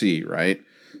never see, right?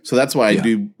 So that's why I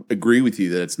do agree with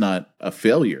you that it's not a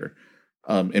failure.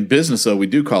 In business, though, we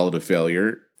do call it a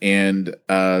failure. And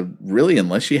really,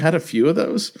 unless you had a few of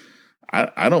those,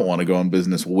 I don't want to go in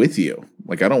business with you.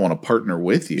 Like, I don't want to partner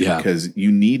with you because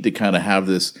you need to kind of have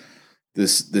this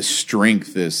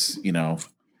strength,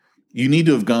 you need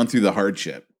to have gone through the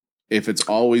hardship. If it's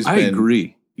always been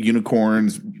agree.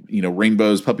 Unicorns,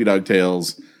 rainbows, puppy dog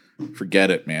tails, forget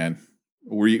it, man.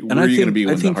 Where are you going to be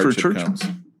when the hardship comes?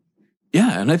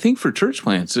 Yeah, and I think for church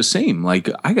plants, the same. Like,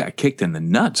 I got kicked in the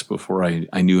nuts before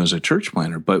I knew I was a church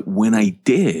planter. But when I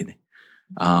did,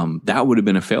 that would have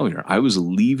been a failure. I was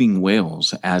leaving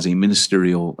Wales as a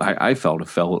ministerial, I felt a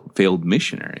failed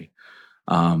missionary.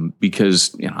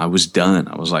 Because I was done.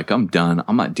 I was like, I'm done.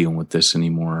 I'm not dealing with this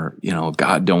anymore.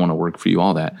 God don't want to work for you,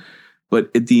 all that. But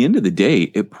at the end of the day,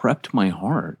 it prepped my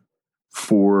heart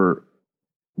for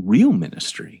real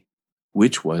ministry,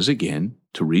 which was, again,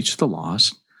 to reach the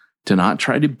lost, to not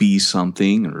try to be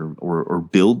something or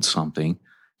build something,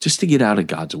 just to get out of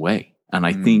God's way. And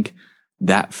I think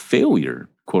that failure,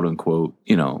 quote unquote,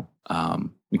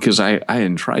 because I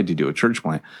hadn't tried to do a church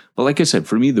plant. But like I said,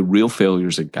 for me, the real failure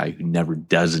is a guy who never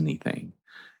does anything.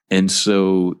 And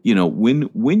so,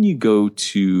 when you go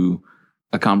to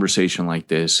a conversation like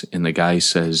this and the guy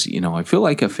says, I feel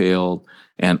like I failed,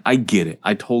 and I get it.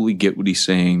 I totally get what he's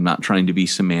saying. I'm not trying to be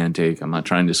semantic. I'm not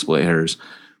trying to split hairs.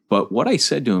 But what I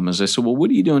said to him is, I said, well, what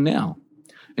are you doing now?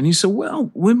 And he said, well,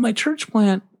 when my church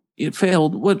plant, it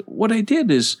failed, what I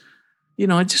did is,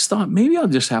 I just thought maybe I'll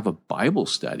just have a Bible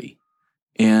study.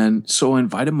 And so I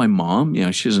invited my mom,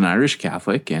 she's an Irish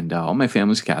Catholic, and all my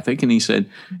family's Catholic. And he said,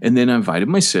 and then I invited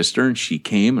my sister, and she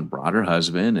came and brought her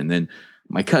husband. And then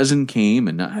my cousin came.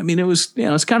 And it was,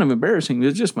 it's kind of embarrassing. It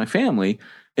was just my family.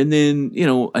 And then,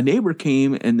 a neighbor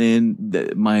came, and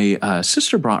then my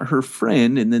sister brought her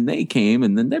friend, and then they came,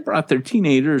 and then they brought their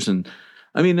teenagers. And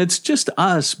it's just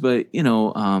us, but,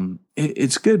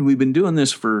 it's good. We've been doing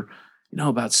this for,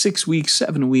 about 6 weeks,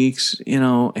 7 weeks,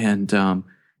 and,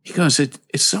 he goes,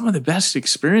 it's some of the best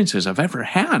experiences I've ever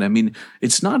had.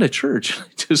 It's not a church. I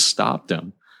just stopped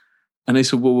him. And I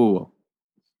said, whoa.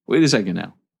 Wait a second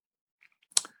now.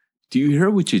 Do you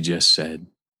hear what you just said?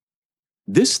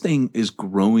 This thing is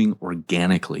growing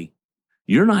organically.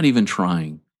 You're not even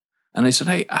trying. And I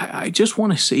said, I just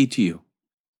want to say to you,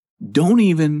 don't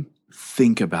even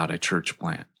think about a church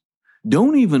plant.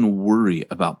 Don't even worry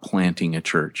about planting a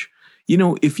church.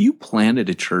 If you planted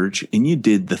a church and you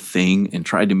did the thing and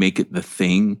tried to make it the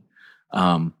thing,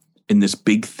 in this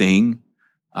big thing,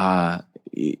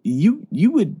 you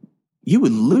would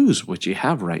lose what you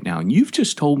have right now. And you've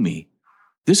just told me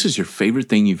this is your favorite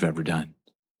thing you've ever done.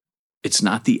 It's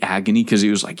not the agony, because he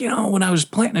was like, when I was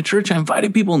planting a church, I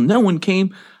invited people, no one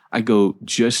came. I go,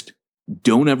 just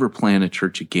don't ever plant a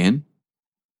church again.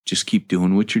 Just keep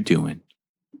doing what you're doing.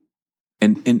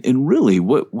 And really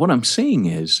what I'm saying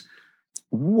is,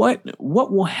 what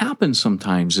will happen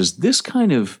sometimes is this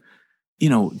kind of,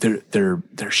 they're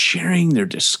sharing, they're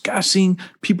discussing,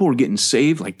 people are getting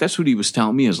saved. Like, that's what he was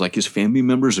telling me, is like his family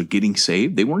members are getting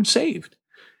saved. They weren't saved.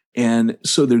 And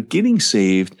so they're getting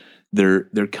saved.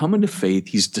 They're coming to faith.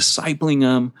 He's discipling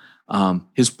them.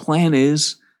 His plan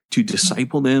is to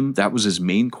disciple them. That was his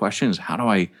main question, is how do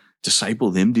I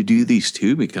disciple them to do these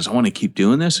too? Because I want to keep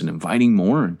doing this and inviting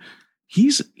more. And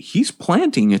he's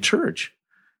planting a church.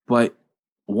 But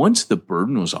once the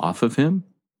burden was off of him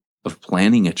of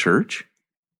planning a church,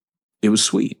 it was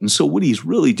sweet. And so what he's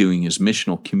really doing is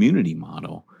missional community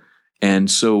model.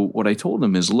 And so what I told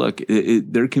him is, look,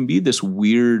 there can be this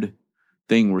weird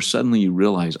thing where suddenly you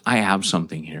realize I have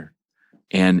something here.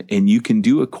 And you can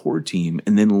do a core team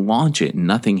and then launch it and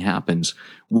nothing happens,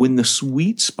 when the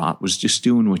sweet spot was just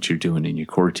doing what you're doing in your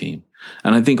core team.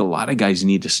 And I think a lot of guys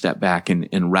need to step back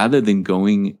and rather than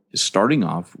starting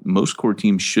off, most core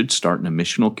teams should start in a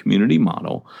missional community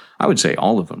model. I would say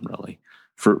all of them really,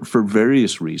 for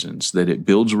various reasons, that it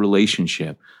builds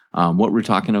relationship. What we're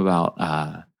talking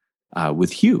about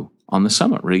with Hugh on the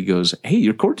summit, where he goes, hey,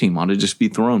 your core team ought to just be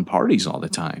throwing parties all the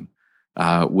time.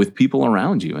 With people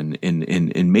around you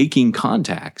and making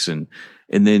contacts. And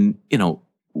then,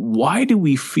 why do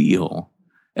we feel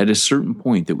at a certain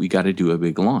point that we got to do a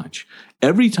big launch?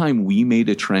 Every time we made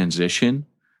a transition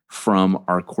from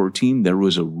our core team, there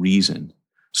was a reason.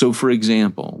 So for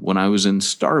example, when I was in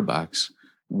Starbucks,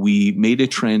 we made a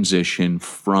transition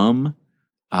from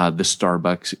the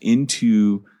Starbucks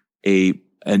into a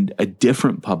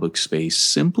different public space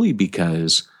simply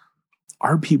because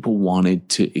our people wanted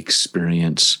to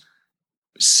experience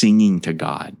singing to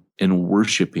God and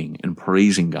worshiping and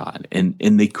praising God. And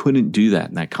they couldn't do that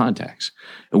in that context.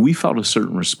 And we felt a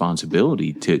certain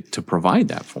responsibility to provide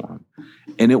that for them.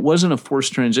 And it wasn't a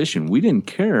forced transition. We didn't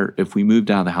care if we moved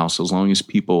out of the house as long as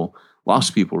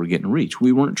lost people were getting reached.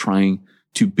 We weren't trying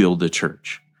to build a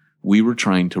church. We were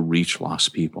trying to reach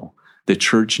lost people. The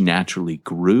church naturally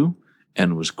grew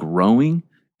and was growing.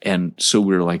 And so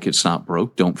we were like, it's not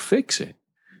broke, don't fix it.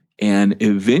 And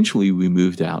eventually we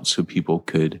moved out so people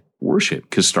could worship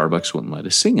because Starbucks wouldn't let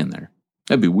us sing in there.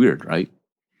 That'd be weird, right?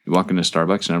 You walk into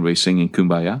Starbucks and everybody's singing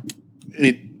Kumbaya.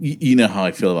 You know how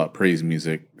I feel about praise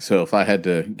music. So if I had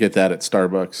to get that at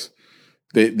Starbucks,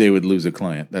 they would lose a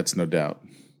client. That's no doubt.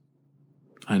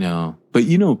 I know. But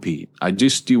Pete, I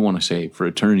just do want to say for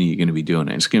eternity, you're going to be doing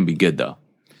it. It's going to be good, though.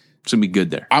 It's going to be good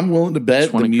there. I'm willing to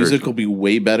bet the music will be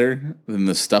way better than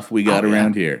the stuff we got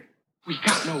around here. We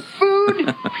got no food. We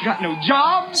got no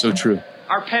jobs. So true.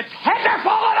 Our pets' heads are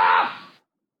falling off.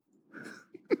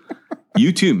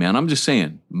 You too, man. I'm just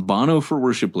saying. Bono for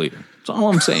worship leader. That's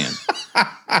all I'm saying.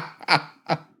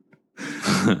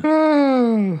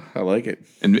 I like it.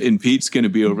 And Pete's going to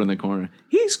be over in the corner.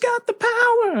 He's got the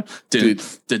power. Dude,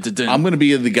 I'm going to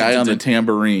be the guy on the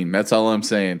tambourine. That's all I'm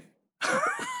saying.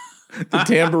 The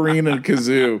tambourine and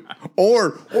kazoo.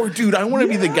 Or dude, I want to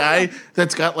be the guy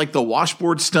that's got like the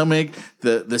washboard stomach,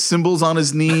 the cymbals on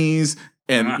his knees,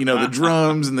 and the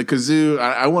drums and the kazoo.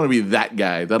 I want to be that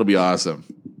guy. That'll be awesome.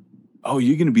 Oh,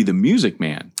 you're going to be the music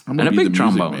man. And a big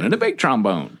trombone. And a big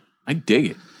trombone. I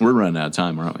dig it. We're running out of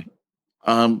time, aren't we?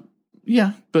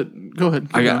 Yeah, but go ahead.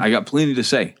 I got plenty to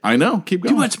say. I know. Keep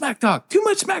going. Too much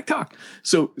smack talk.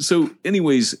 So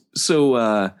anyways,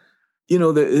 the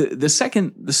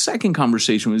second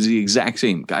conversation was the exact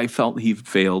same. Guy felt he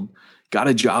failed, got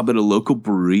a job at a local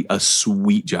brewery, a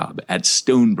sweet job at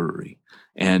Stone Brewery.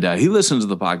 And he listens to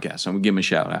the podcast. I'm going to give him a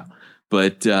shout out.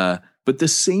 But the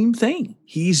same thing,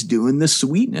 he's doing the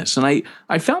sweetness. And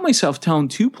I found myself telling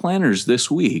two planners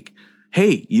this week,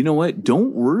 hey, you know what?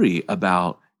 Don't worry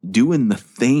about doing the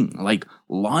thing, like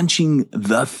launching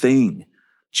the thing.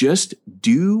 Just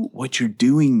do what you're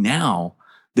doing now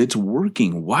that's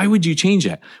working. Why would you change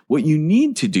that? What you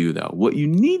need to do, though, what you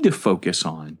need to focus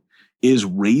on is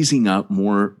raising up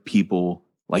more people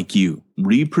like you,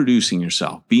 reproducing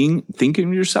yourself, thinking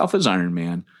of yourself as Iron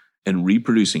Man and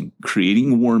reproducing,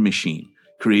 creating a war machine,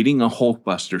 creating a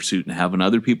Hulkbuster suit and having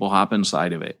other people hop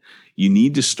inside of it. You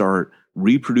need to start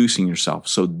reproducing yourself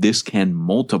so this can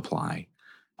multiply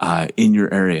in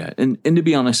your area. And to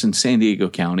be honest, in San Diego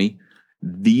County,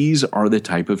 these are the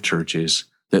type of churches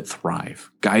that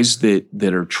thrive. Guys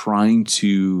that are trying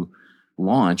to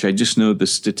launch. I just know the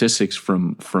statistics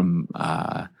from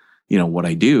what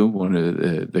I do, one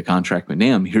of the contract with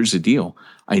NAM. Here's the deal.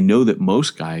 I know that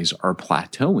most guys are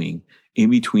plateauing in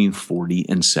between 40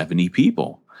 and 70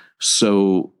 people.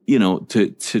 So,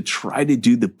 to try to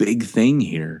do the big thing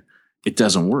here, it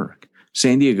doesn't work.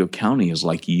 San Diego County is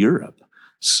like Europe.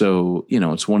 So,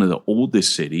 it's one of the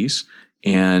oldest cities,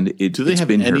 and do they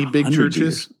have any big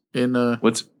churches in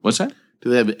what's that? Do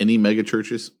they have any mega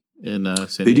churches in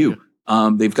San Diego? They do.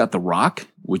 They've got the Rock,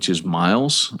 which is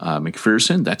Miles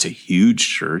McPherson. That's a huge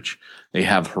church. They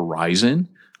have Horizon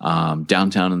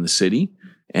downtown in the city,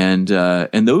 and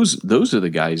those are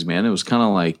the guys, man. It was kind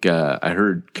of like I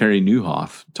heard Carrie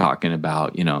Newhoff talking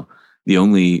about the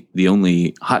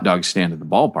only hot dog stand at the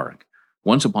ballpark.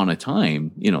 Once upon a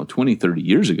time, 20, 30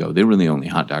 years ago, they were the only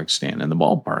hot dog stand in the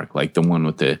ballpark, like the one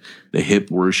with the hip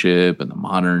worship and the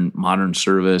modern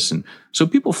service. And so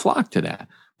people flock to that.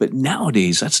 But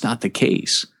nowadays, that's not the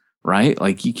case, right?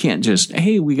 Like you can't just,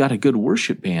 hey, we got a good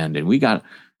worship band and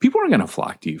people aren't going to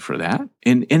flock to you for that.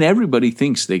 And everybody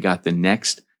thinks they got the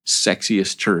next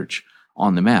sexiest church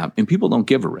on the map, and people don't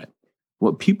give a rip.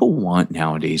 what people want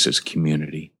nowadays is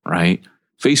community, right?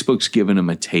 Facebook's given them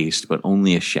a taste, but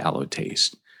only a shallow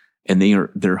taste. And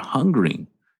they're hungering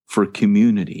for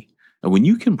community. And when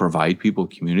you can provide people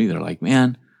community, they're like,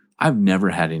 man, I've never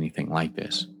had anything like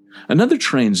this. Another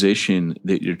transition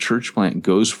that your church plant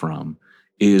goes from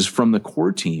is from the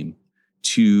core team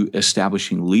to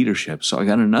establishing leadership. So I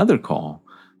got another call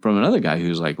from another guy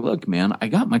who's like, look, man, I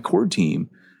got my core team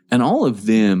and all of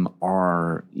them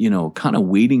are, kind of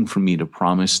waiting for me to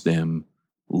promise them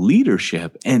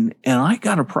leadership. And I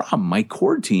got a problem. My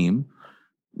core team,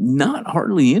 not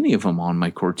hardly any of them on my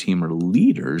core team are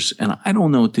leaders. And I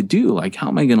don't know what to do. Like, how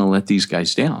am I going to let these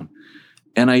guys down?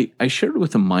 And I shared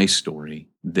with them my story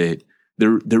that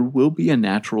there will be a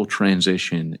natural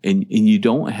transition and you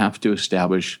don't have to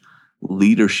establish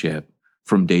leadership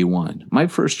from day one. My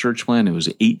first church plant, it was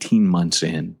 18 months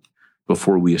in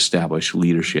before we established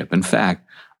leadership. In fact,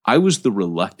 I was the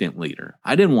reluctant leader.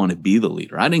 I didn't want to be the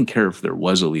leader. I didn't care if there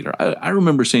was a leader. I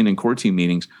remember saying in core team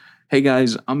meetings, hey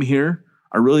guys, I'm here.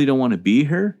 I really don't want to be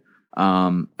here.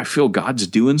 I feel God's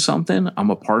doing something. I'm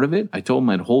a part of it. I told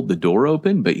him I'd hold the door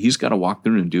open, but he's got to walk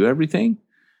through and do everything.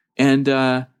 And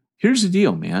here's the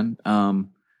deal, man.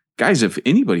 Guys, if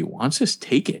anybody wants this,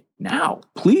 take it now,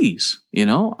 please.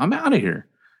 I'm out of here.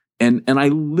 And I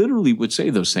literally would say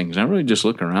those things. I really just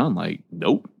look around like,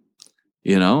 nope.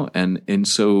 And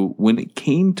so when it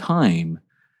came time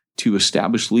to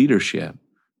establish leadership,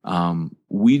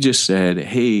 we just said,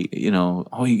 hey,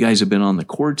 all you guys have been on the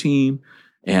core team.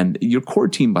 And your core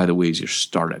team, by the way, is your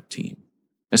startup team.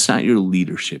 It's not your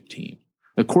leadership team.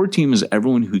 The core team is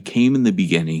everyone who came in the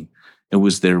beginning and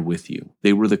was there with you.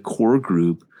 They were the core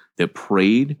group that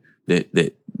prayed,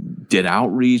 that did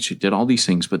outreach, did all these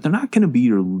things, but they're not going to be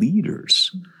your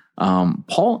leaders.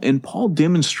 Paul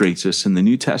demonstrates this in the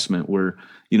New Testament where,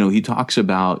 he talks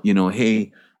about,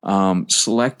 hey,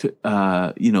 select,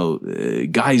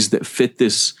 guys that fit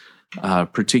this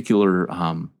particular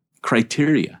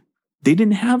criteria. They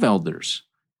didn't have elders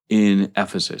in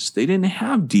Ephesus. They didn't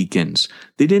have deacons.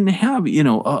 They didn't have,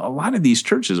 a lot of these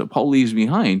churches that Paul leaves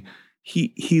behind.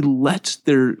 He lets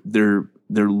their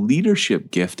leadership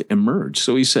gift emerge.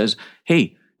 So he says,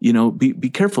 hey, be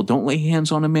careful. Don't lay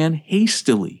hands on a man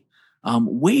hastily.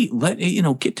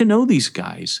 Get to know these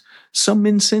guys. Some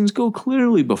men's sins go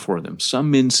clearly before them.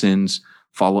 Some men's sins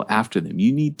follow after them.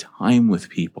 You need time with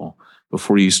people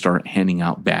before you start handing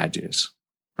out badges,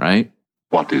 right?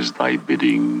 What is thy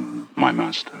bidding, my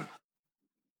master?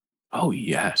 Oh,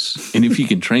 yes. And if you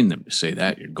can train them to say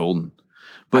that, you're golden.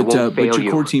 But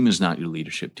your core team is not your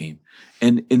leadership team.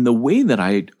 And in the way that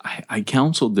I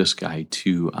counseled this guy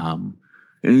to, and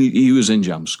he was in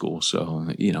jump school, so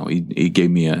he gave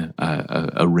me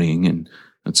a ring, and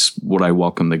that's what I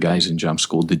welcome the guys in jump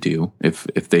school to do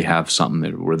if they have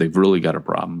something where they've really got a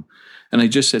problem. And I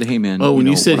just said, hey man. Oh, when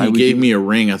you said he gave me a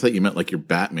ring, I thought you meant like your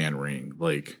Batman ring,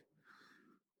 like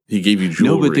he gave you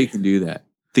jewelry. No, but they can do that.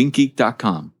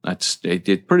 ThinkGeek.com. They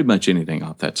did pretty much anything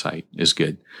off that site is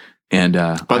good. And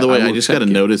by the way, I just got a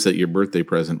notice that your birthday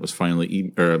present was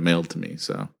finally mailed to me,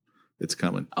 so it's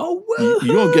coming. Oh, whoa.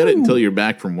 You won't get it until you're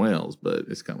back from Wales, but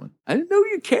it's coming. I didn't know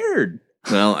you cared.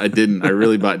 Well, I didn't. I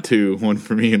really bought two, one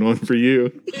for me and one for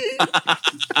you.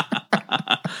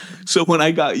 So when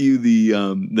I got you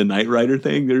the Knight Rider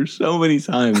thing, there's so many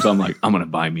times I'm like, I'm going to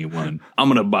buy me one. I'm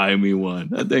going to buy me one.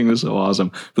 That thing was so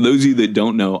awesome. For those of you that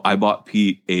don't know, I bought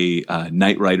Pete a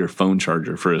Knight Rider phone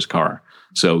charger for his car.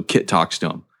 So Kit talks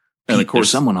to him. And of course,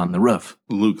 someone on the roof.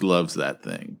 Luke loves that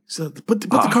thing. So put the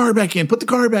car back in. Put the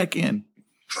car back in.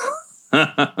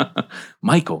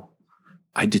 Michael,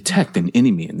 I detect an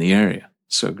enemy in the area.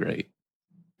 So great.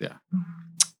 Yeah.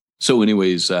 So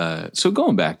anyways, so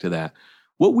going back to that,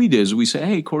 what we did is we say,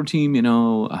 hey, core team,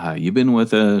 you've been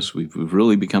with us. We've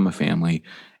really become a family.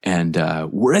 And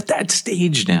we're at that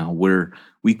stage now where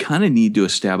we kind of need to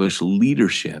establish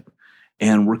leadership.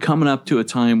 And we're coming up to a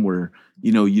time where,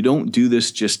 you don't do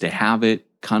this just to have it,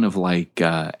 kind of like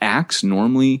Acts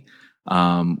normally.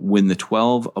 When the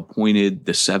 12 appointed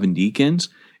the 7 deacons,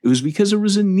 it was because there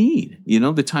was a need.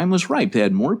 The time was ripe. They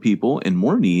had more people and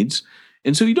more needs.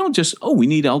 And so you don't just, we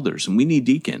need elders and we need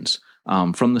deacons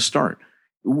from the start.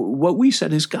 What we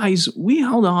said is, guys, we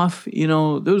held off.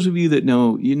 Those of you that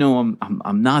know,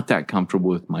 I'm not that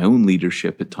comfortable with my own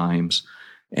leadership at times.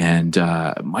 And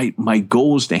my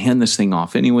goal is to hand this thing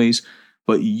off anyways.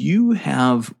 But you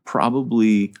have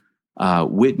probably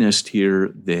witnessed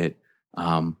here that,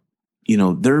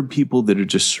 there are people that are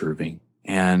just serving.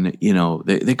 And,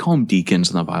 they call them deacons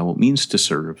in the Bible. It means to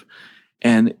serve.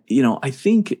 And, I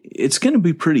think it's going to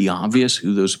be pretty obvious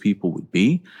who those people would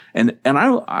be. And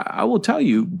I will tell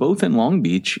you, both in Long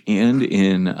Beach and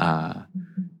in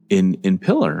in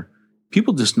Pillar,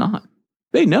 people just nod.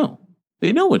 They know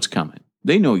what's coming.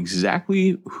 They know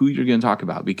exactly who you're going to talk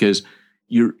about because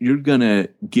you're going to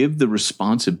give the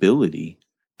responsibility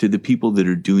to the people that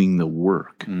are doing the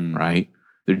work, right?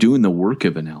 They're doing the work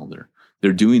of an elder.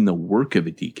 They're doing the work of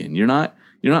a deacon. You're not,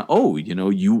 oh,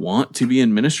 you want to be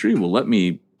in ministry? Well, let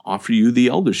me offer you the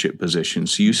eldership position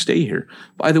so you stay here.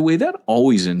 By the way, that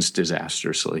always ends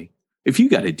disastrously. If you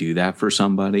got to do that for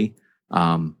somebody,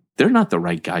 they're not the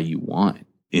right guy you want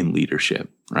in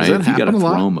leadership, right? If you got to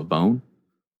throw them a bone.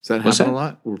 Does that happen a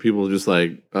lot? Where people are just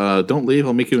like, don't leave,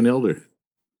 I'll make you an elder.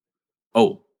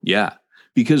 Oh, yeah.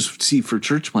 Because, see, for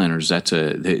church planners,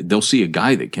 they'll see a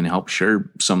guy that can help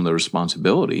share some of the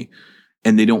responsibility,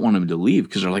 and they don't want him to leave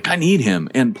because they're like, I need him.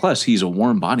 And plus, he's a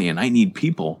warm body, and I need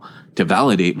people to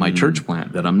validate my church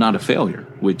plant that I'm not a failure,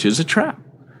 which is a trap,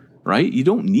 right? You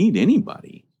don't need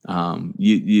anybody.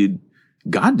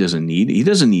 God doesn't he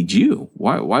doesn't need you.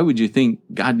 Why would you think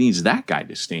God needs that guy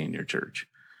to stay in your church?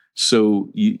 So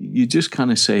you just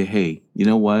kind of say, hey, you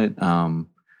know what?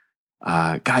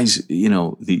 Guys,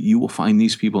 you will find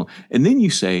these people. And then you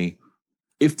say,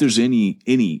 if there's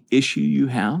any issue you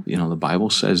have, the Bible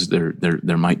says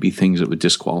there might be things that would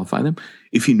disqualify them.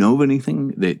 If you know of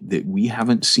anything that we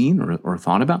haven't seen or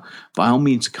thought about, by all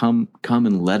means, come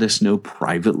and let us know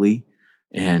privately,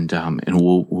 and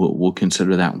we'll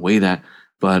consider that and weigh that.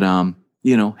 But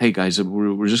hey guys,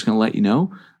 we're just going to let you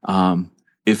know,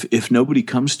 if nobody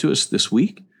comes to us this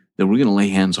week, then we're going to lay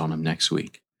hands on them next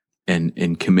week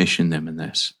and commission them in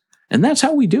this. And that's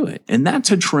how we do it. And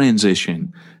that's a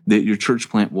transition that your church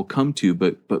plant will come to,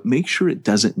 but make sure it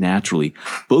does it naturally.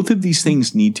 Both of these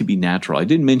things need to be natural. I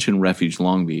didn't mention Refuge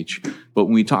Long Beach, but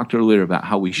when we talked earlier about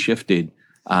how we shifted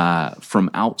from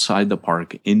outside the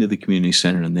park into the community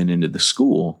center and then into the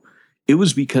school, it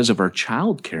was because of our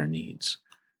childcare needs.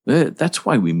 That's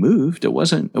why we moved. It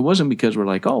wasn't because we're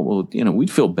like, oh, well,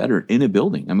 we'd feel better in a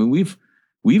building. I mean,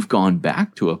 we've gone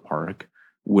back to a park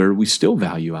where we still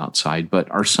value outside, but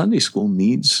our Sunday school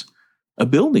needs a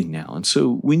building now. And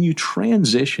so when you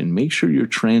transition, make sure you're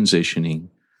transitioning,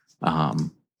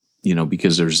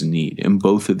 because there's a need in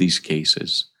both of these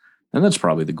cases. And that's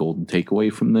probably the golden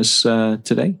takeaway from this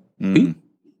today. Pete?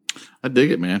 I dig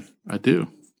it, man. I do.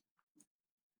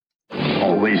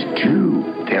 Always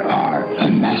two. There are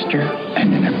a master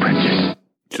and an apprentice.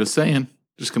 Just saying.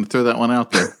 Just going to throw that one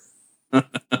out there.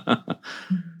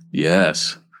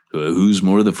 Yes. Who's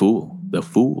more the fool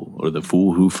or the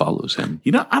fool who follows him?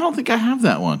 I don't think I have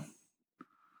that one.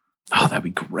 Oh, that'd be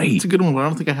great. It's a good one, but I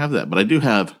don't think I have that. But I do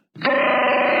have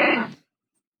the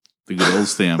good old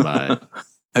standby.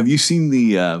 Have you seen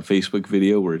the Facebook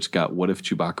video where it's got, what if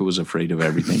Chewbacca was afraid of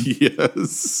everything?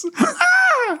 Yes.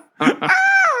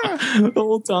 The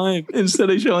whole time. Instead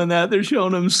of showing that, they're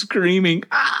showing him screaming.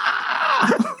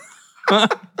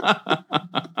 That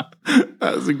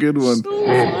was a good one.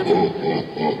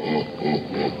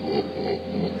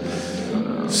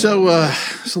 So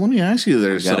let me ask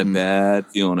you, I got a bad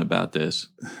feeling about this.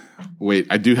 Wait,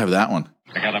 I do have that one.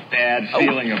 I got a bad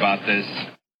feeling about this.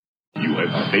 You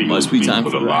have failed Must be me time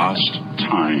for for the last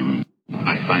time.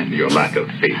 I find your lack of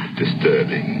faith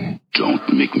disturbing.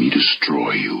 Don't make me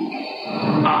destroy you.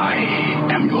 I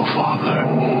am your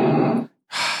father.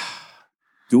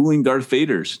 Dueling Darth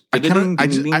Vaders. I kind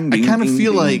of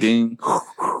feel like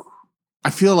I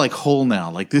feel like whole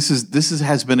now. Like this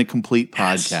has been a complete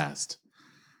podcast.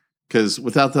 Because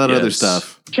without that other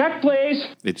stuff, Check, please.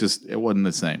 it wasn't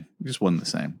the same. It just wasn't the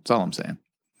same. That's all I'm saying.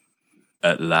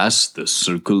 At last, the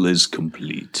circle is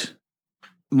complete.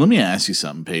 Let me ask you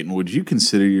something, Peyton. Would you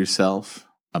consider yourself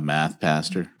a math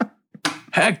pastor?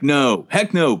 Heck no,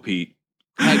 Pete.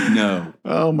 Heck no.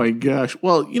 Oh my gosh.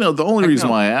 Well, the only reason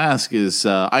why I ask is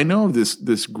I know of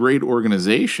this great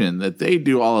organization that they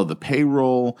do all of the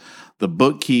payroll, the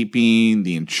bookkeeping,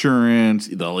 the insurance.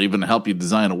 They'll even help you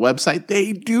design a website.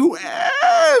 They do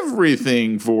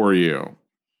everything for you.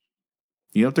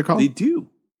 You know what they're called? They do.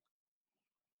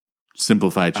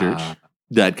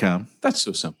 SimplifyChurch.com. That's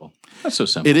so simple.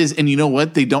 It is. And you know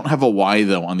what? They don't have a Y,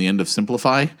 though, on the end of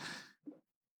Simplify.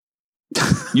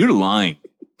 You're lying.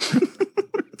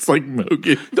 It's like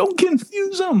Mogib. Don't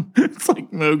confuse them. It's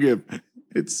like Mogib.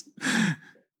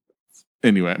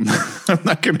 Anyway,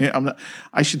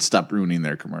 I should stop ruining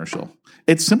their commercial.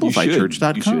 It's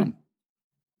SimplifyChurch.com.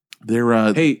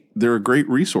 They're a great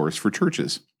resource for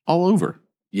churches all over.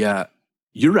 Yeah.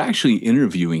 You're actually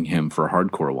interviewing him for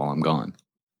Hardcore while I'm gone.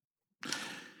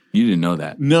 You didn't know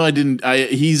that. No, I didn't.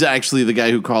 He's actually the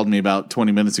guy who called me about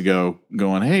 20 minutes ago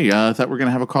going, hey, I thought we were going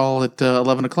to have a call at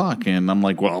 11 o'clock. And I'm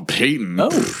like, well, Peyton. Oh.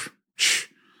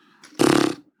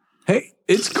 Hey,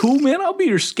 It's cool, man. I'll be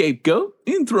your scapegoat.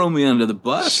 You can throw me under the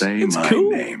bus. Say it's my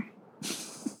cool. name.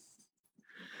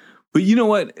 But you know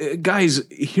what, guys,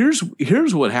 here's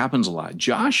what happens a lot.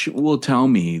 Josh will tell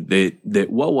me that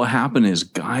what will happen is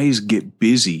guys get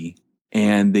busy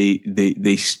and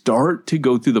they start to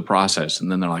go through the process, and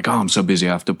then they're like, oh, I'm so busy,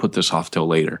 I have to put this off till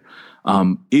later.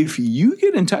 If you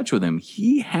get in touch with him,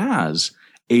 he has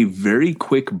a very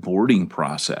quick boarding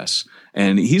process,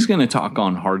 and he's going to talk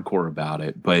on hardcore about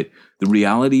it. But the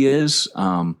reality is,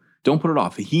 don't put it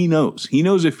off. He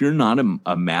knows if you're not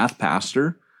a math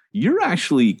pastor, you're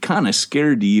actually kind of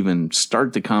scared to even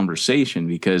start the conversation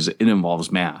because it involves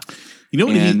math. You know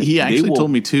what he actually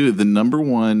told me too? The number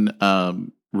one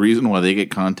reason why they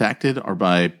get contacted are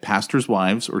by pastors'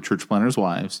 wives or church planners'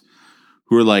 wives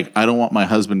who are like, I don't want my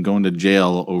husband going to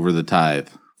jail over the tithe.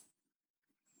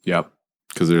 Yep.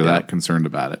 Because they're that concerned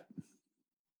about it.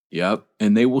 Yep.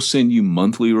 And they will send you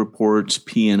monthly reports,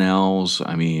 P&Ls.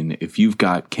 I mean, if you've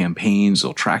got campaigns,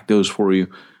 they'll track those for you.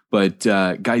 But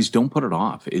guys, don't put it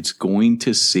off. It's going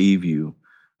to save you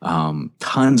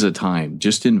tons of time.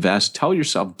 Just invest. Tell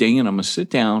yourself, dang it, I'm going to sit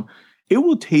down. It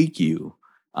will take you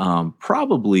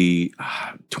probably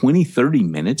 20, 30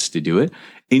 minutes to do it.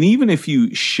 And even if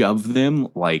you shove them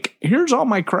like, here's all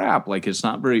my crap, like it's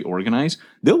not very organized,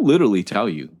 they'll literally tell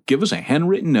you, give us a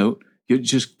handwritten note. You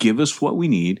just give us what we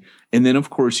need. And then, of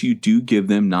course, you do give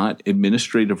them not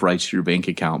administrative rights to your bank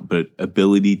account, but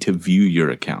ability to view your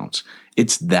accounts.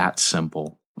 It's that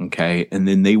simple, okay? And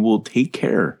then they will take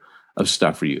care of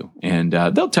stuff for you, and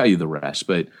they'll tell you the rest.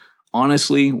 But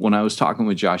honestly, when I was talking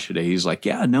with Josh today, he's like,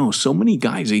 yeah, no, so many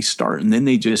guys, they start, and then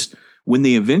they just, when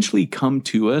they eventually come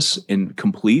to us and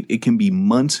complete, it can be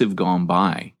months have gone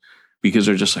by because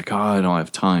they're just like, oh, I don't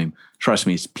have time. Trust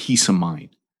me, it's peace of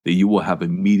mind that you will have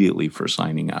immediately for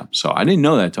signing up. So I didn't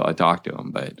know that till I talked to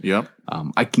him, but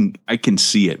I can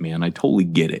see it, man. I totally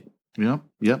get it. Yep.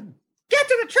 Get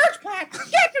to the church plant!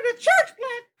 Get to the church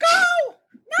plant! Go!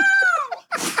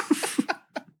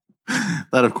 No!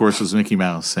 That, of course, was Mickey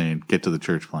Mouse saying, get to the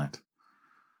church plant.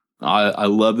 I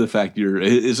love the fact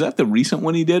is that the recent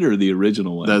one he did or the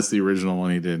original one? That's the original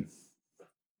one he did.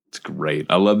 It's great.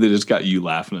 I love that it's got you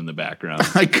laughing in the background.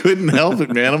 I couldn't help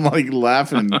it, man. I'm like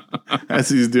laughing as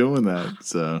he's doing that.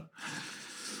 So,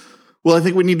 well, I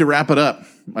think we need to wrap it up,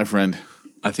 my friend.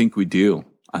 I think we do.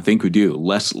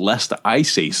 Lest I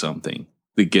say something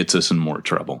that gets us in more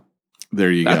trouble.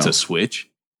 There you go. That's a switch.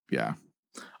 Yeah.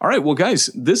 All right. Well, guys,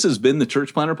 this has been the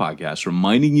Church Planner Podcast,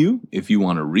 reminding you if you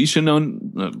want to reach no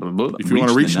one,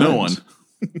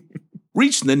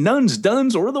 reach the nuns,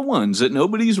 duns, or the ones that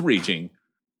nobody's reaching,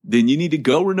 then you need to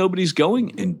go where nobody's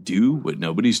going and do what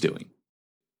nobody's doing.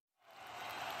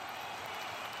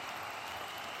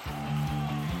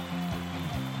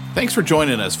 Thanks for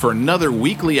joining us for another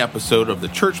weekly episode of the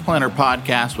Church Planner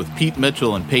Podcast with Pete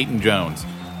Mitchell and Peyton Jones.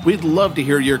 We'd love to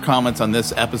hear your comments on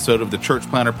this episode of the Church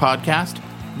Planner Podcast.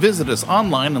 Visit us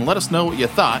online and let us know what you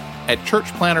thought at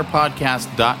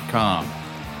churchplannerpodcast.com.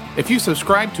 If you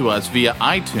subscribe to us via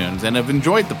iTunes and have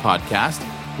enjoyed the podcast,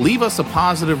 leave us a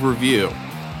positive review.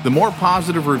 The more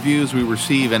positive reviews we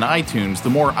receive in iTunes, the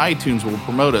more iTunes will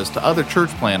promote us to other church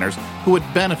planners who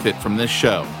would benefit from this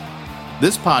show.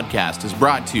 This podcast is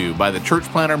brought to you by the Church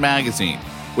Planner Magazine,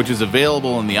 which is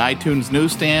available in the iTunes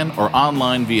newsstand or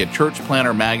online via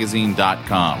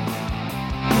churchplannermagazine.com.